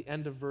 That's the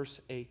end of verse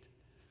 8.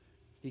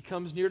 He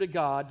comes near to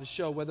God to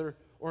show whether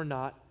or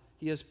not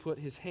he has put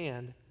his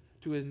hand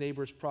to his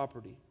neighbor's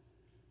property.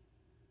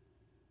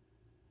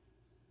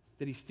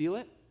 Did he steal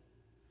it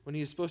when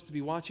he was supposed to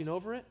be watching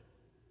over it?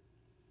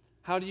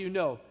 How do you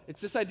know? It's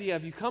this idea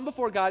of you come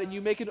before God and you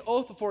make an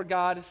oath before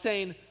God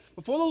saying,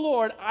 before the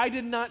Lord, I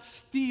did not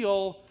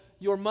steal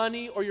your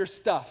money or your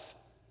stuff.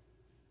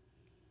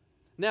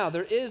 Now,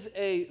 there is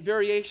a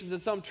variation in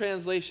some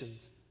translations.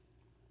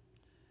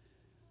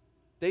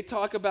 They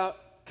talk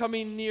about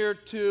coming near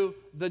to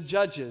the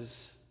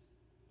judges.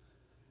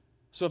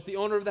 So if the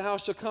owner of the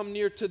house shall come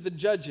near to the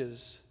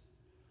judges,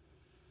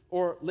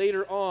 or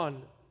later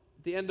on,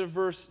 the end of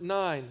verse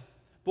 9,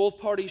 both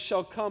parties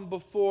shall come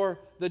before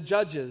the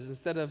judges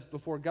instead of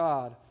before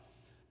God.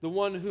 The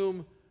one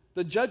whom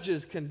the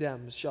judges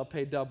condemns shall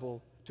pay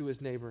double to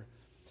his neighbor.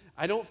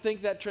 I don't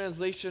think that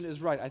translation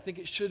is right. I think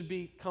it should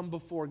be come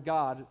before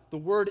God. The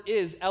word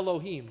is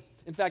Elohim.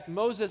 In fact,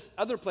 Moses,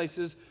 other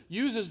places,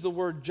 uses the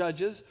word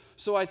judges.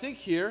 So I think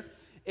here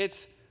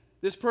it's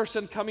this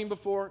person coming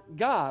before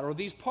God, or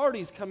these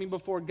parties coming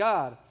before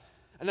God.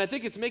 And I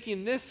think it's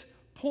making this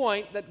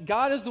point that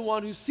God is the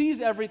one who sees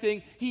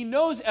everything, he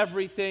knows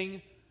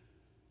everything,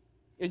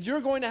 and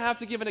you're going to have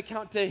to give an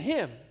account to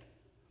him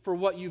for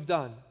what you've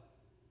done.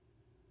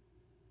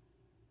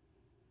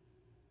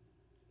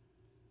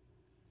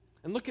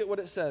 And look at what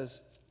it says.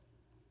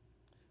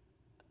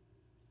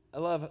 I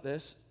love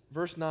this.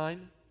 Verse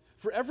 9.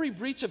 For every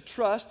breach of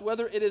trust,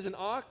 whether it is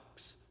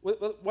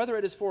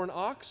for an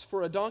ox,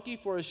 for a donkey,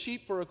 for a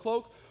sheep, for a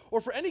cloak,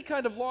 or for any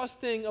kind of lost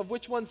thing of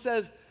which one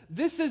says,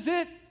 this is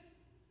it.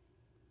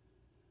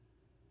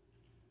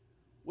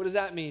 What does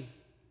that mean?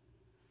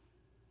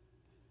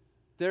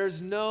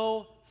 There's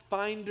no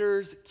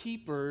finders,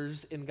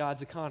 keepers in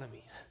God's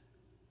economy.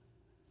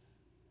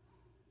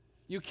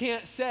 You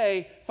can't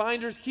say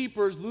finders,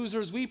 keepers,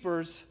 losers,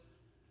 weepers.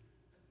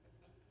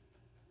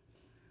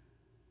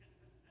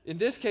 In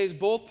this case,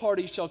 both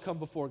parties shall come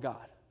before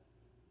God.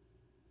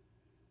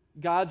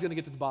 God's going to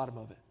get to the bottom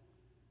of it.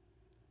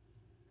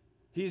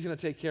 He's going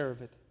to take care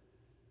of it.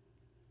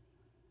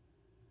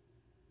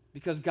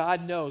 Because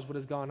God knows what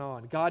has gone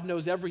on. God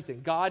knows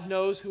everything. God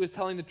knows who is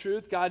telling the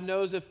truth. God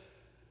knows if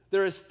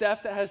there is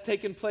theft that has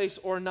taken place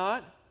or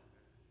not.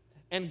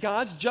 And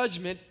God's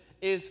judgment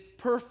is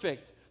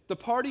perfect. The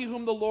party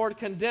whom the Lord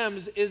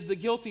condemns is the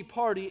guilty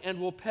party and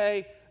will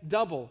pay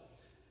double.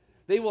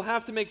 They will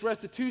have to make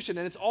restitution,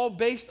 and it's all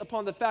based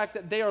upon the fact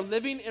that they are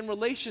living in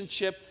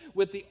relationship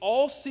with the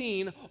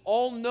all-seeing,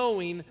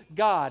 all-knowing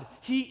God.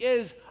 He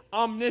is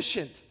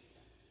omniscient.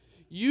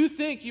 You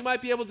think you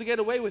might be able to get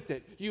away with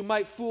it. You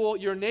might fool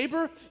your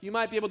neighbor. You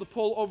might be able to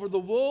pull over the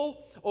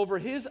wool over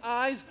his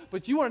eyes,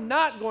 but you are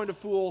not going to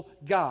fool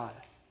God.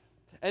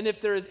 And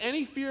if there is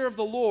any fear of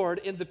the Lord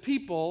in the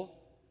people,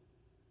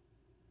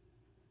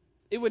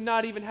 it would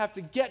not even have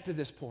to get to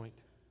this point.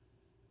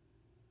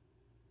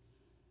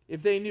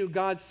 If they knew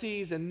God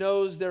sees and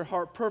knows their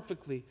heart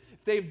perfectly,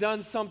 if they've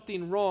done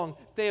something wrong,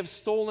 if they have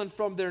stolen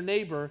from their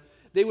neighbor,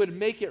 they would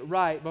make it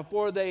right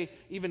before they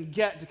even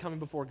get to coming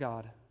before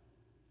God.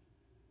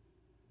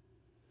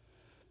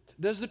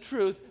 There's the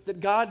truth that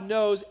God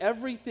knows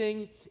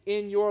everything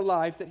in your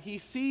life, that he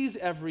sees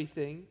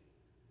everything,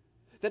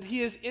 that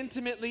he is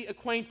intimately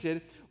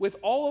acquainted with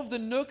all of the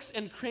nooks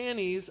and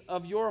crannies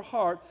of your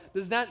heart.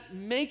 Does that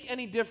make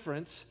any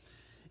difference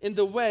in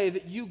the way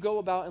that you go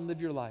about and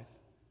live your life.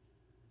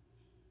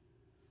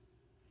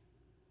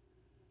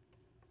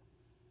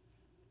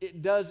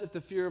 It does if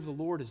the fear of the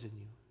Lord is in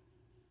you.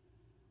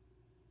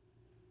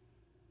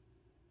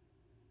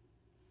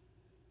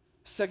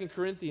 2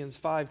 Corinthians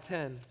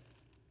 5:10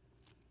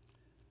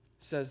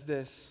 says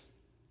this,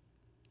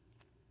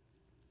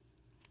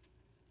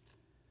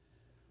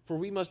 "For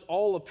we must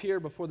all appear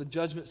before the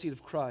judgment seat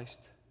of Christ,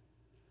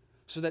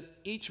 so that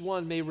each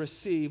one may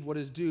receive what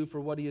is due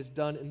for what he has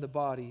done in the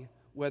body,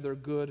 whether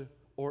good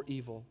or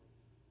evil."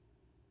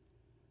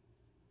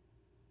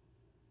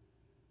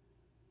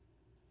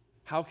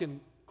 How can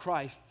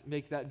Christ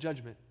make that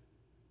judgment?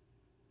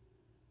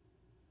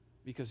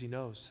 Because he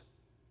knows.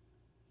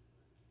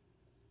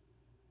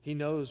 He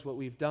knows what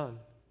we've done.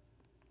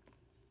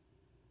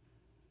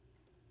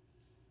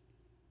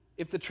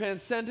 If the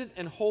transcendent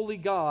and holy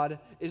God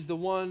is the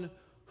one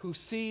who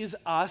sees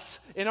us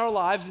in our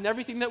lives and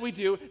everything that we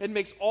do, it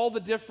makes all the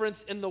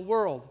difference in the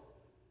world.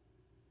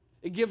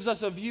 It gives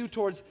us a view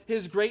towards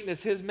his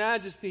greatness, his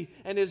majesty,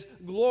 and his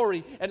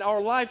glory. And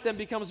our life then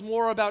becomes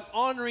more about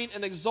honoring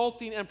and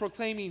exalting and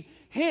proclaiming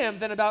him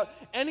than about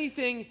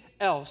anything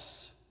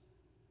else.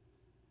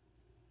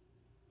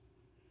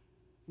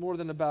 More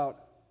than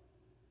about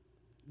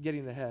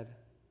getting ahead.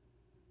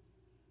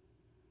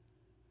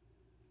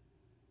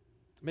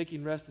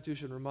 Making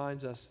restitution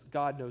reminds us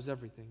God knows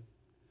everything.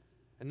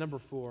 And number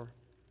 4,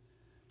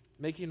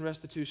 making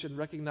restitution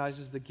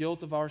recognizes the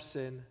guilt of our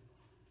sin.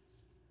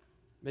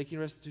 Making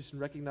restitution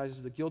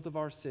recognizes the guilt of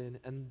our sin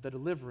and the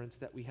deliverance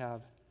that we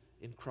have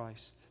in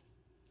Christ.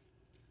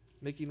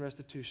 Making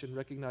restitution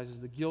recognizes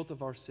the guilt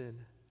of our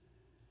sin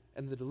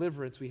and the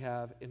deliverance we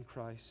have in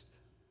Christ.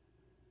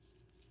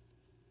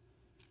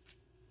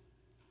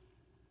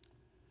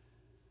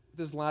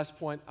 This last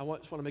point, I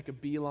just want to make a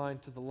beeline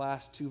to the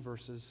last 2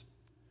 verses,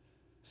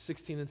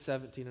 16 and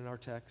 17 in our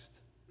text.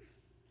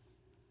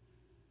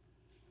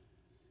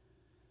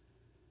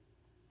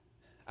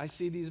 I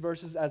see these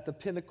verses as the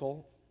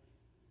pinnacle,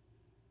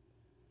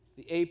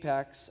 the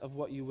apex of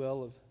what you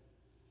will, of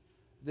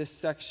this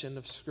section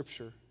of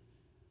Scripture.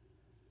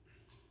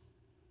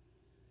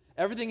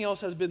 Everything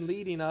else has been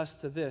leading us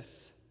to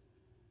this.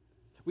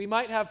 We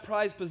might have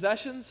prized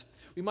possessions,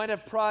 we might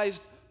have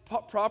prized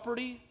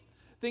property,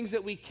 things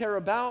that we care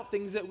about,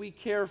 things that we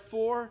care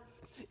for,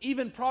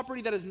 even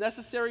property that is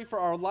necessary for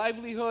our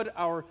livelihood,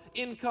 our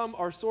income,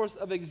 our source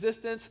of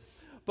existence.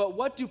 But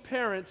what do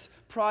parents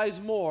prize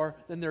more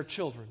than their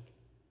children?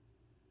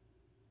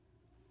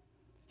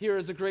 Here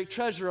is a great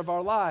treasure of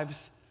our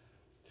lives.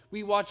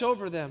 We watch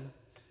over them.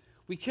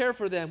 We care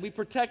for them. We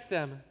protect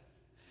them.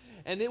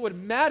 And it would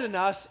madden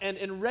us and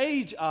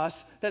enrage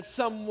us that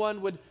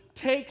someone would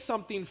take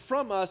something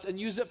from us and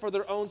use it for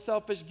their own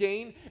selfish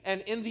gain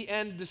and in the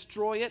end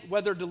destroy it,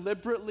 whether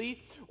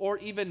deliberately or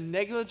even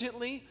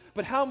negligently.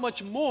 But how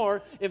much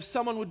more if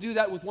someone would do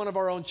that with one of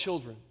our own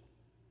children?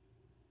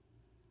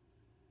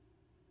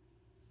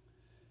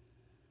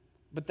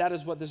 But that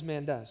is what this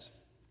man does.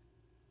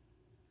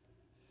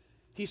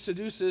 He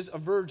seduces a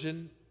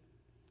virgin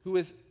who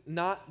is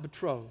not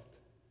betrothed.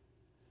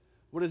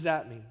 What does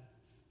that mean?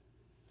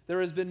 There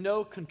has been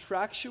no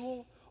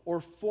contractual or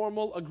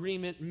formal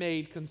agreement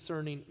made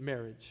concerning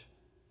marriage.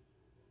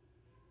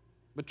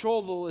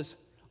 Betrothal is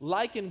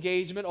like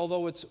engagement,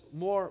 although it's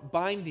more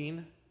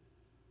binding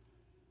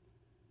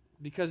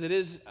because it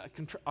is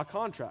a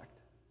contract.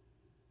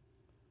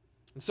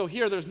 And so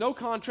here, there's no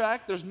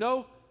contract, there's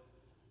no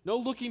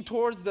looking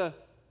towards the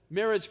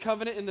marriage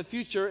covenant in the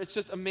future. It's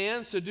just a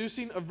man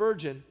seducing a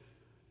virgin.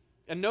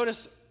 And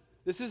notice,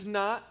 this is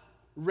not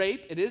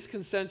rape, it is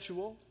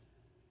consensual.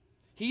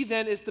 He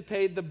then is to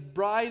pay the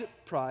bride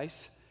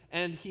price,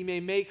 and he may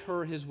make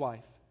her his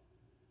wife.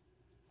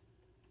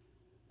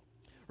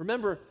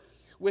 Remember,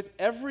 with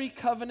every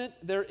covenant,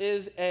 there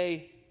is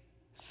a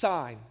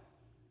sign.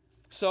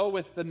 So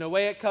with the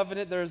Noahic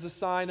covenant, there's a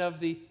sign of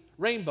the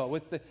rainbow.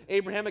 With the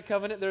Abrahamic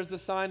covenant, there's the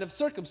sign of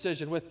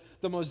circumcision. With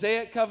the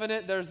Mosaic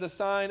covenant, there's the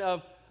sign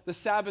of the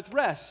Sabbath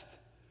rest.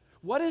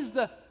 What is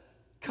the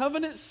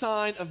covenant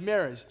sign of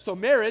marriage? So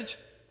marriage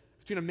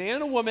between a man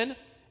and a woman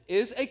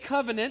is a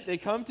covenant. They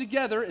come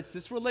together. It's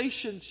this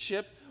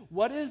relationship.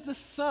 What is the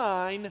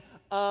sign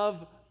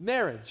of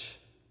marriage?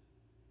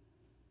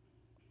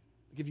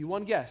 I'll give you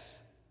one guess.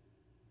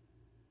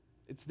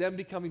 It's them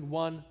becoming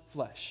one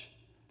flesh.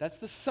 That's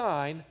the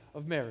sign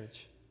of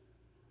marriage.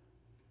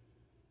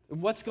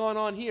 And what's going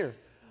on here?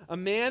 A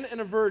man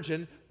and a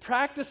virgin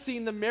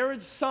practicing the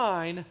marriage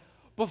sign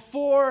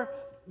before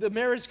the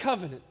marriage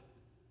covenant.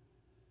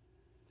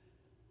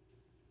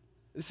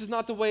 This is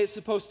not the way it's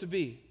supposed to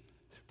be.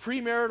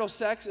 Premarital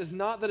sex is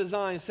not the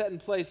design set in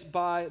place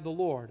by the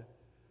Lord.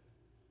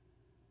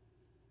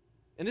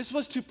 And this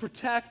was to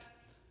protect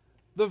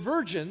the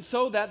virgin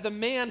so that the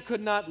man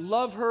could not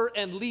love her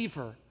and leave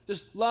her,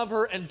 just love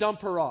her and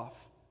dump her off.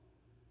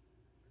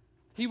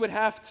 He would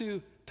have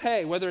to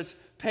pay, whether it's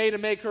pay to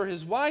make her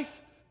his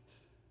wife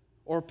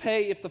or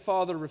pay if the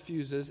father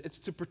refuses. It's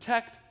to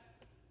protect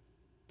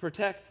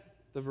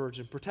the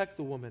virgin, protect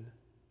the woman.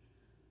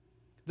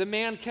 The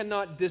man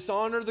cannot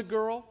dishonor the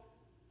girl.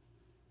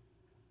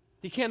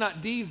 He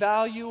cannot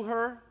devalue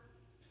her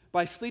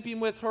by sleeping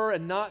with her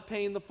and not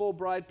paying the full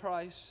bride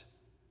price.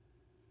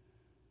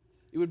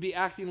 It would be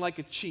acting like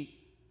a cheat.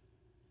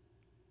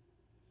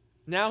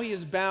 Now he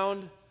is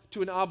bound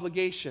to an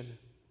obligation.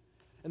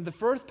 And the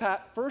first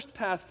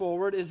path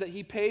forward is that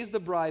he pays the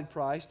bride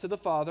price to the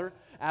father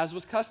as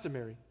was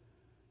customary.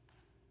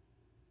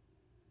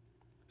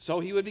 So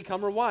he would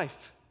become her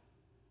wife.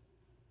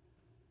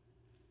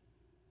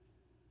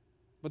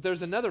 But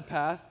there's another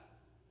path.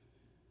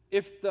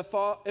 If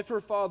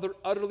her father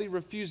utterly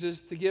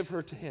refuses to give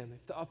her to him,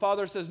 if the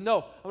father says, no,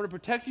 I'm going to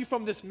protect you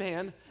from this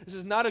man, this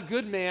is not a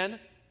good man,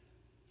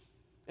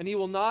 and he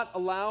will not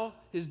allow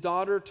his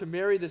daughter to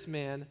marry this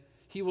man,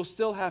 he will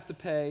still have to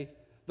pay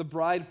the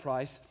bride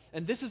price.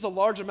 And this is a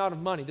large amount of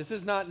money. This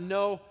is not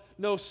no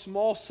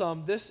small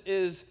sum. This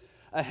is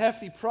a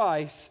hefty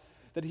price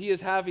that he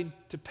is having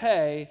to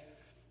pay,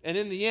 and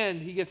in the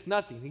end, he gets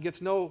nothing. He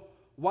gets no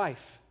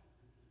wife.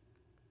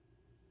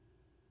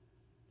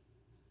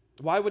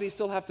 Why would he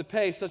still have to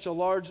pay such a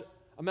large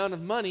amount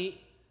of money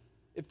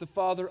if the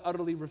father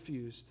utterly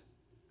refused?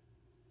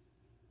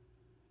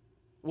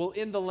 Well,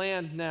 in the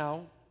land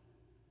now,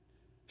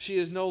 she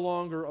is no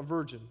longer a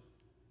virgin.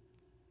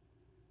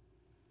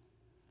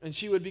 And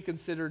she would be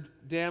considered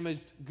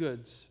damaged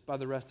goods by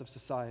the rest of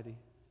society.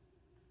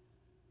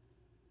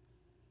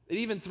 It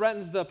even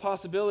threatens the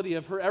possibility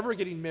of her ever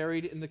getting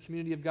married in the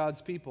community of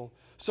God's people.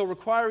 So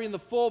requiring the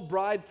full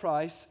bride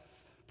price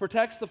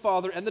protects the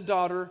father and the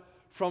daughter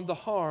from the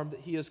harm that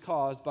he has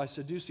caused by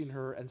seducing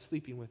her and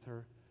sleeping with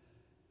her.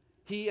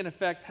 He, in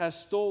effect, has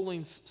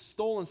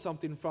stolen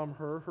something from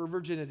her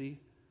virginity,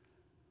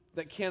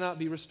 that cannot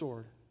be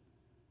restored.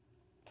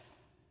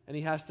 And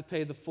he has to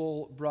pay the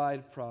full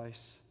bride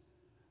price.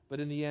 But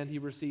in the end, he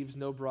receives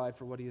no bride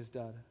for what he has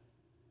done.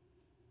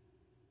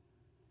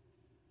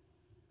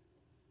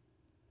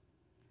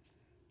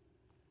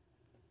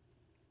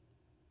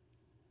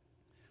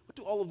 What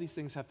do all of these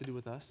things have to do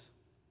with us?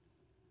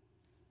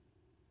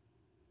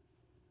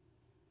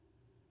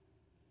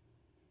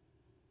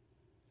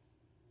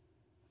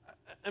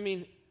 I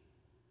mean,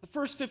 the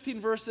first 15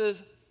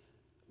 verses,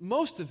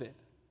 most of it,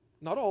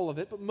 not all of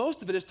it, but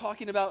most of it is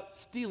talking about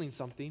stealing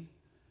something.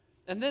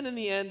 And then in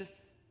the end,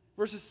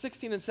 verses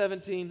 16 and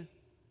 17,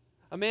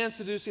 a man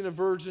seducing a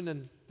virgin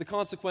and the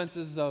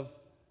consequences of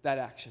that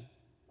action.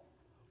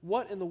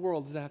 What in the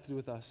world does that have to do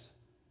with us?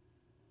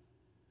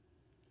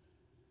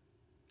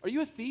 Are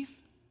you a thief?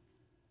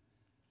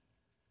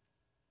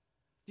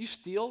 Do you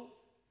steal?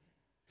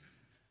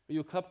 Are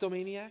you a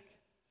kleptomaniac?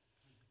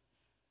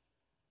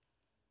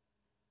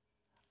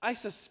 I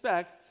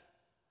suspect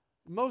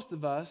most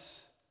of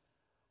us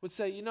would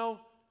say,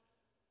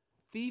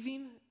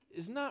 thieving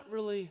is not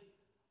really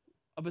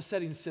a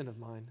besetting sin of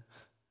mine.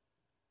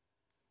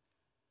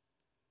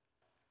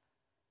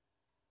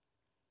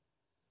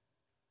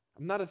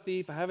 I'm not a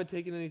thief. I haven't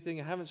taken anything.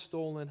 I haven't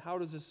stolen. How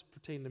does this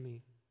pertain to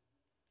me?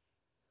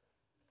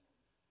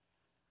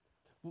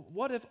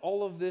 What if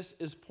all of this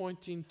is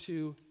pointing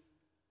to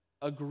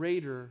a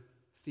greater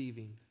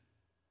thieving?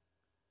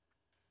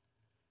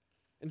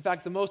 In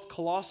fact, the most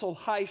colossal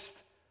heist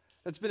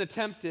that's been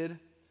attempted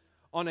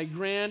on a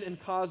grand and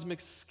cosmic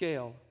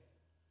scale.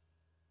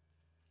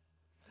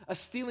 A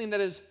stealing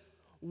that is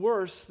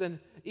worse than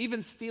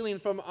even stealing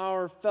from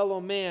our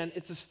fellow man.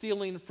 It's a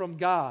stealing from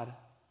God.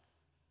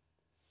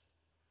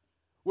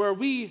 Where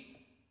we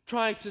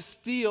try to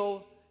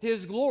steal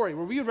His glory,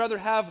 where we would rather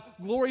have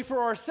glory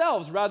for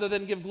ourselves rather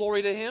than give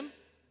glory to Him.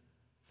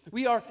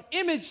 We are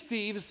image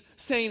thieves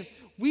saying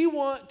we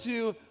want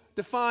to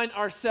define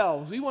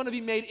ourselves. We want to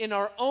be made in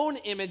our own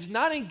image,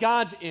 not in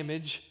God's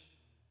image.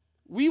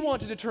 We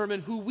want to determine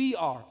who we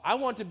are. I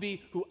want to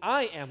be who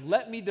I am.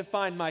 Let me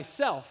define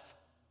myself.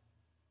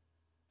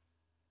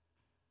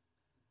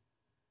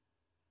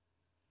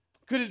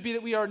 Could it be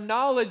that we are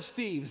knowledge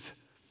thieves?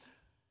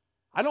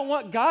 I don't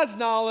want God's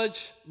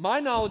knowledge. My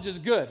knowledge is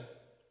good.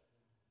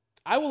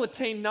 I will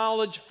attain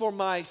knowledge for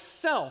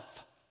myself.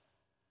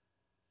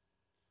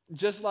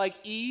 Just like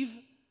Eve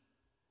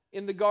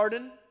in the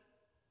garden.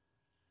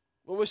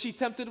 What was she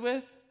tempted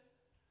with?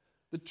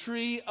 The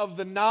tree of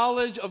the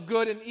knowledge of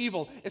good and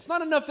evil. It's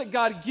not enough that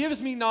God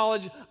gives me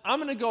knowledge. I'm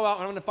going to go out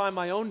and I'm going to find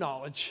my own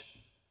knowledge.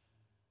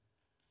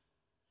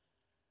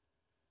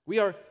 We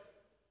are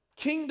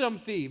kingdom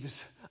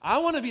thieves. I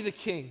want to be the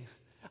king.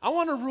 I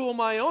want to rule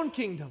my own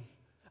kingdom.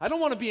 I don't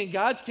want to be in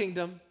God's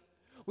kingdom.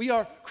 We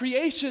are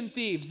creation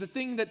thieves. The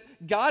thing that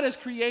God has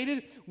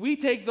created, we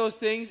take those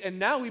things and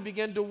now we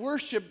begin to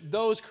worship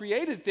those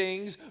created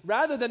things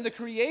rather than the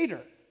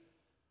Creator.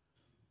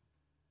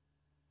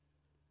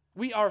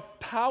 We are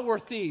power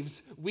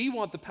thieves. We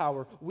want the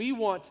power. We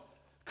want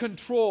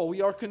control.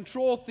 We are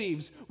control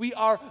thieves. We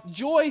are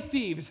joy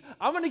thieves.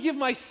 I'm going to give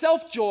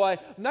myself joy.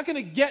 I'm not going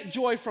to get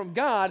joy from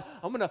God.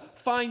 I'm going to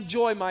find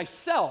joy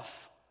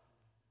myself.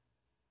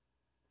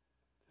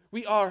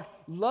 We are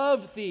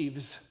love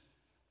thieves.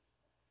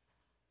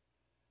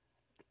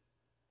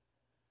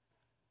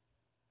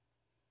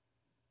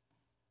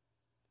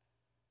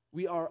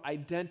 We are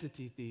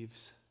identity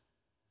thieves.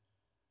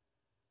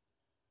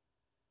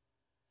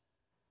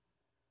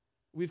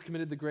 We've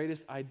committed the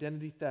greatest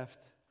identity theft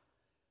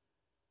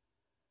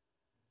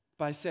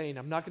by saying,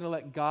 I'm not going to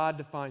let God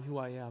define who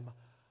I am.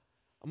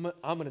 I'm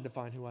going to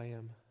define who I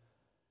am.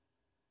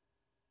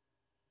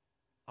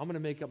 I'm going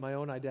to make up my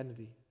own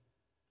identity.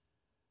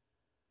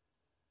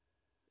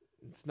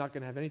 It's not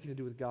going to have anything to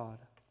do with God.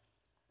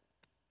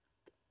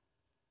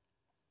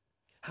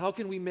 How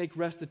can we make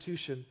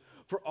restitution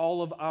for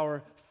all of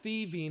our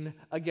thieving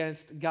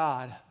against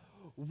God?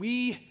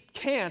 We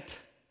can't.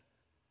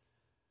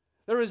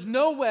 There is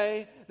no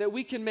way that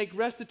we can make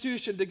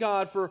restitution to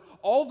God for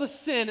all the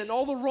sin and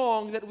all the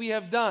wrong that we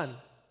have done.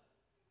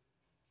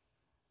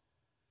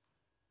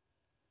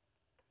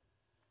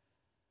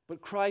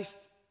 But Christ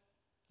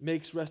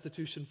makes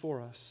restitution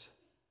for us.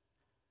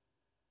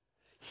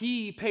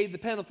 He paid the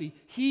penalty.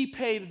 He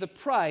paid the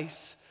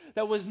price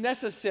that was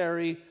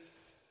necessary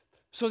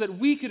so that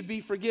we could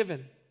be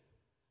forgiven.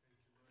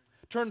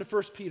 Turn to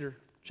 1 Peter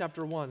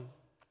chapter 1.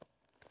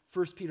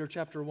 1 Peter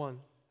chapter 1.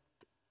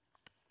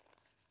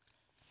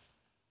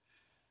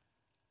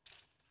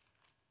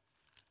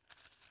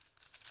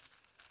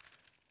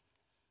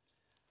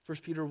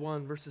 First Peter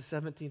 1, verses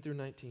 17 through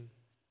 19.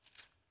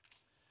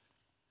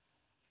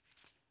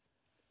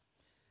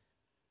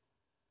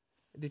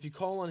 And if you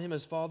call on him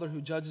as Father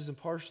who judges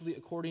impartially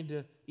according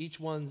to each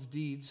one's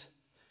deeds,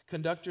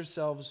 conduct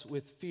yourselves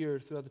with fear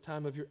throughout the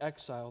time of your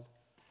exile,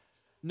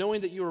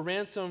 knowing that you are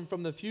ransomed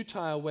from the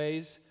futile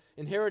ways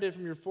inherited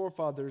from your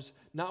forefathers,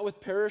 not with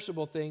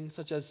perishable things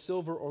such as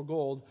silver or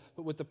gold,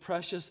 but with the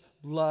precious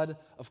blood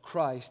of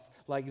Christ,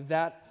 like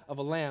that of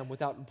a lamb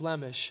without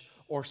blemish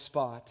or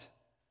spot.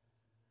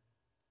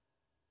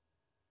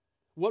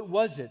 What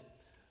was it?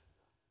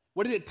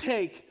 What did it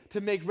take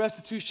to make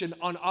restitution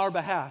on our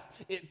behalf?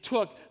 It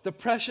took the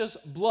precious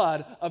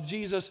blood of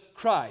Jesus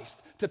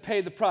Christ to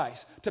pay the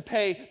price, to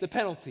pay the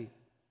penalty.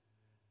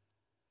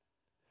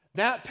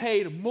 That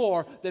paid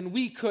more than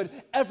we could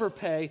ever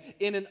pay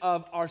in and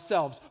of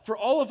ourselves. For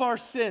all of our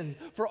sin,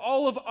 for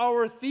all of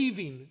our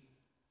thieving,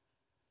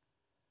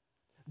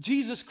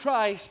 Jesus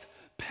Christ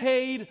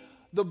paid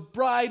the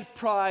bride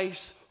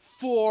price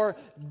for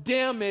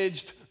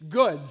damaged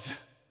goods.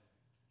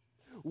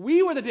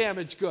 We were the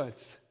damaged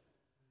goods.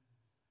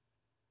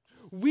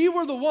 We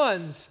were the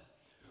ones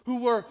who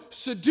were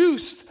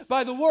seduced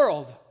by the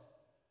world.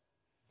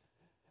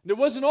 And it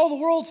wasn't all the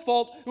world's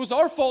fault, it was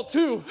our fault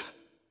too.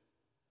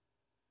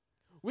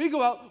 We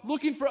go out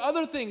looking for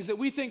other things that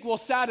we think will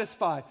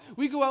satisfy.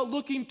 We go out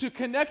looking to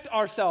connect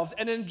ourselves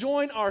and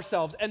enjoy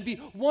ourselves and be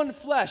one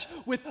flesh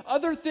with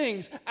other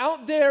things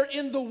out there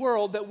in the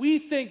world that we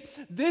think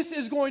this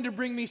is going to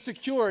bring me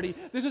security,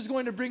 this is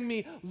going to bring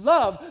me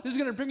love, this is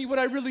going to bring me what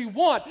I really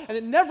want, and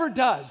it never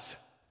does.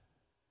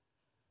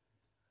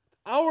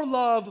 Our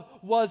love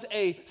was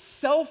a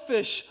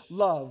selfish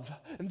love.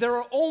 And there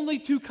are only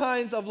two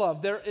kinds of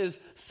love. There is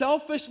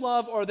selfish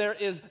love or there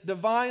is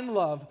divine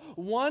love.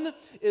 One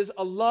is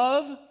a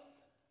love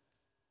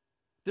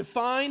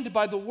defined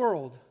by the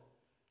world.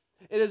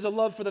 It is a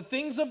love for the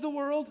things of the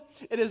world.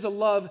 It is a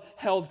love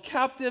held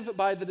captive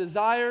by the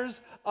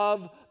desires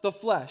of the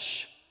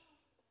flesh.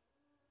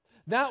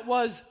 That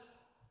was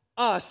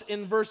us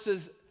in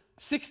verses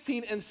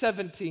 16 and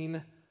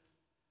 17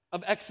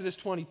 of Exodus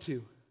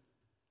 22.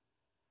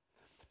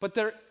 But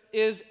there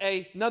is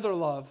another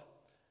love,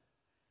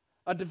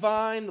 a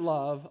divine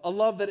love, a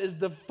love that is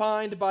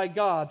defined by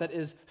God, that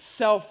is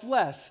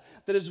selfless,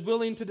 that is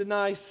willing to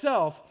deny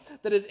self,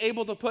 that is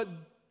able to put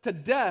to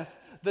death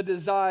the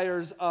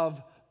desires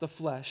of the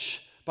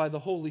flesh by the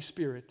Holy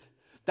Spirit.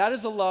 That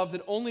is a love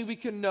that only we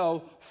can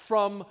know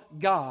from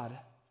God.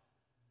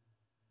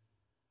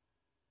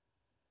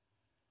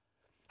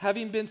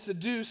 Having been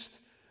seduced,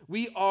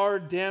 we are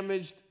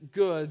damaged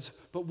goods.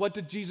 But what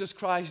did Jesus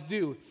Christ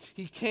do?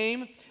 He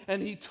came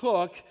and he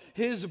took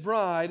his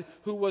bride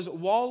who was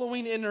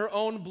wallowing in her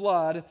own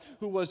blood,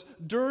 who was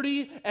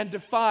dirty and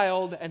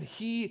defiled, and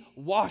he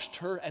washed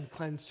her and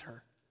cleansed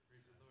her.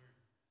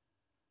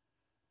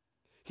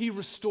 He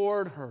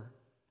restored her.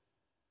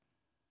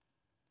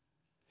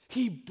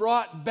 He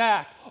brought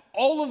back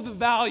all of the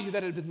value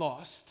that had been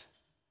lost.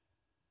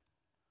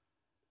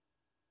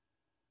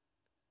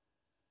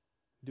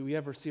 Do we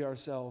ever see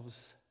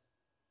ourselves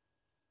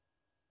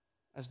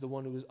as the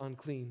one who is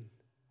unclean,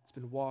 has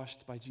been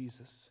washed by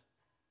Jesus?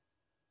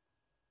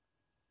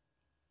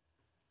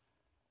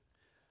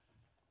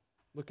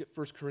 Look at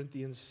 1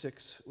 Corinthians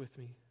 6 with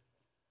me.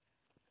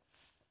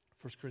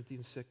 1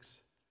 Corinthians 6,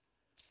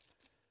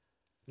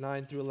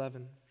 9 through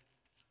 11.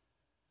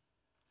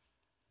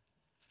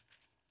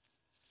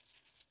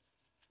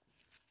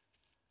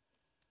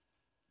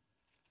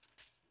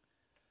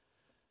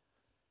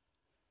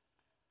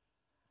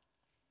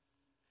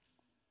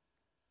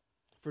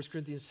 First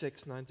Corinthians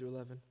 6, 9 through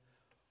 11.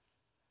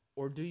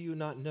 Or do you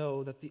not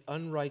know that the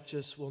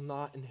unrighteous will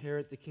not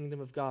inherit the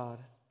kingdom of God?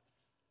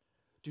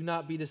 Do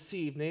not be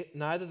deceived.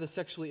 Neither the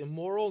sexually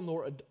immoral,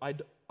 nor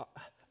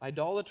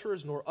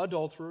idolaters, nor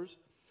adulterers,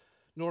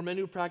 nor men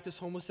who practice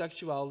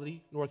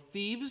homosexuality, nor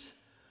thieves,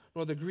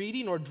 nor the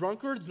greedy, nor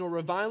drunkards, nor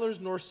revilers,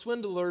 nor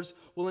swindlers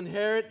will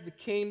inherit the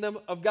kingdom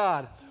of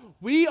God.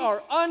 We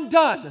are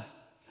undone.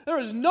 There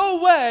is no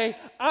way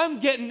I'm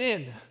getting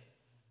in.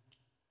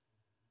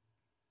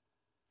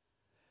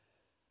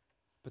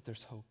 But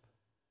there's hope.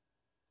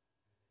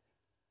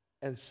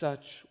 And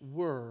such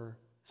were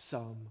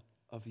some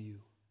of you.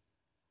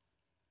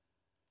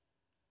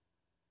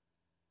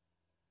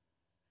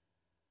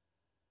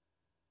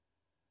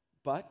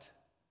 But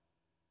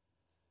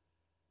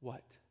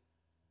what?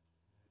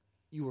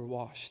 You were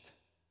washed.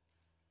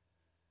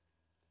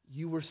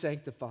 You were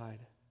sanctified.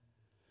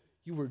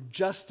 You were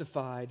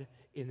justified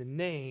in the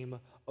name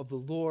of the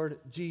Lord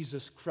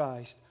Jesus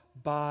Christ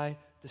by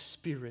the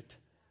Spirit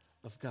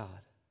of God.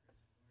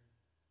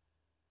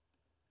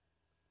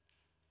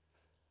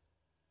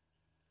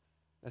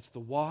 That's the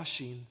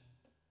washing,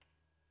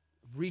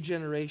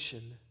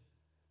 regeneration,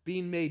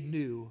 being made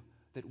new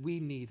that we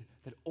need,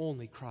 that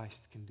only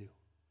Christ can do.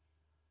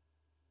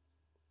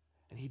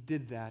 And He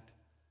did that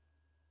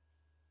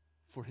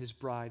for His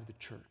bride, the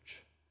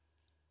church.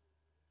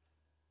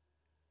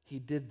 He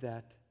did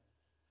that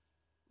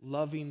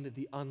loving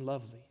the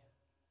unlovely,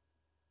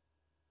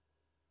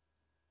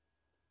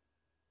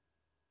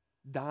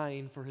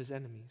 dying for His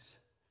enemies,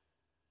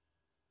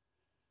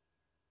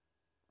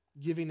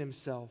 giving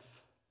Himself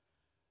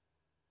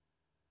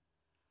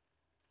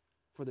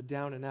for the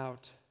down and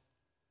out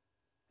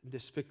and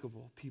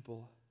despicable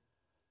people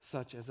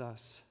such as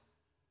us.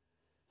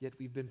 Yet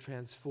we've been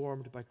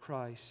transformed by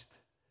Christ,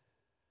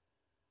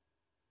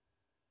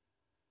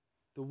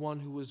 the one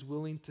who was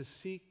willing to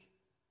seek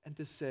and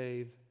to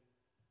save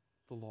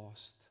the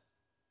lost.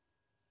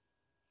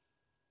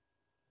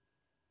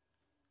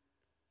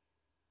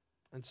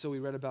 And so we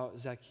read about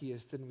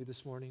Zacchaeus, didn't we,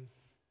 this morning?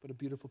 What a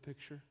beautiful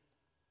picture.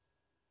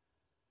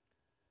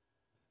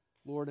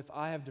 Lord, if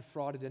I have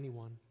defrauded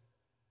anyone,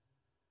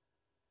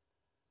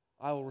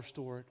 I will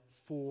restore it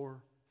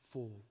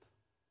fourfold.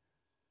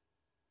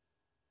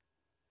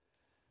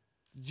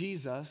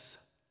 Jesus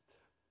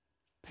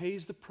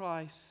pays the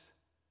price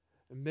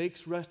and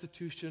makes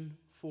restitution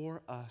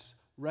for us,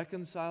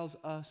 reconciles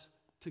us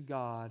to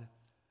God.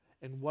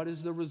 And what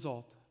is the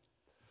result?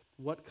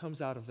 What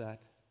comes out of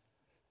that?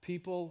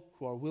 People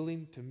who are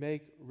willing to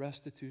make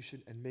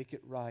restitution and make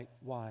it right.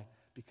 Why?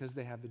 Because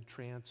they have been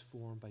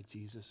transformed by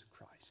Jesus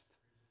Christ.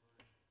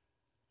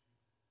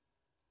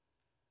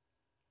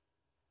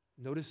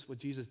 Notice what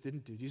Jesus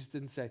didn't do. Jesus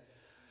didn't say,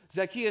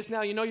 Zacchaeus,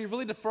 now you know you've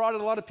really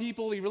defrauded a lot of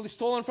people. You've really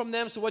stolen from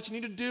them. So what you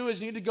need to do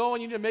is you need to go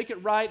and you need to make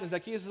it right. And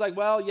Zacchaeus is like,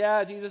 well,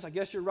 yeah, Jesus, I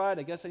guess you're right.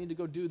 I guess I need to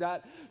go do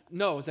that.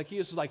 No,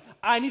 Zacchaeus was like,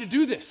 I need to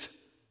do this.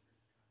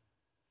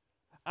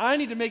 I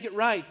need to make it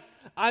right.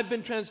 I've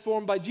been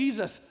transformed by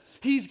Jesus.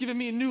 He's given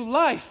me a new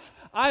life.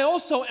 I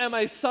also am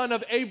a son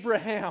of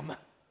Abraham.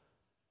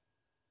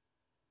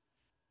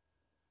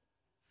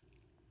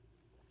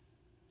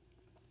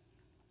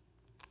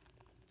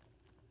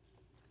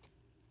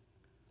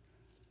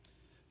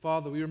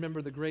 Father, we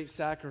remember the great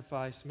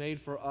sacrifice made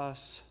for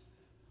us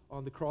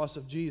on the cross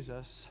of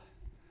Jesus.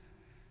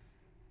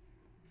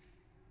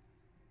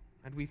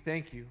 And we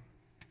thank you.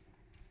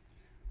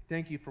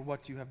 Thank you for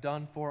what you have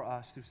done for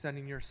us through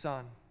sending your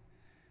Son.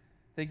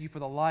 Thank you for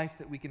the life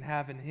that we can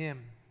have in Him.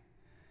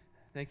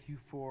 Thank you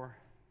for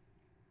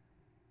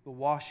the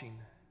washing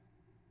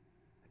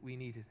that we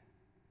needed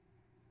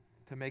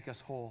to make us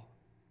whole.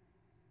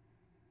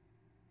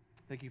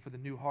 Thank you for the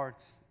new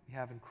hearts we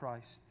have in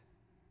Christ.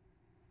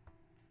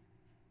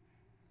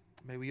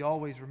 May we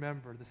always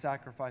remember the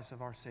sacrifice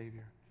of our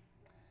Savior.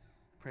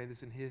 Pray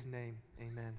this in His name. Amen.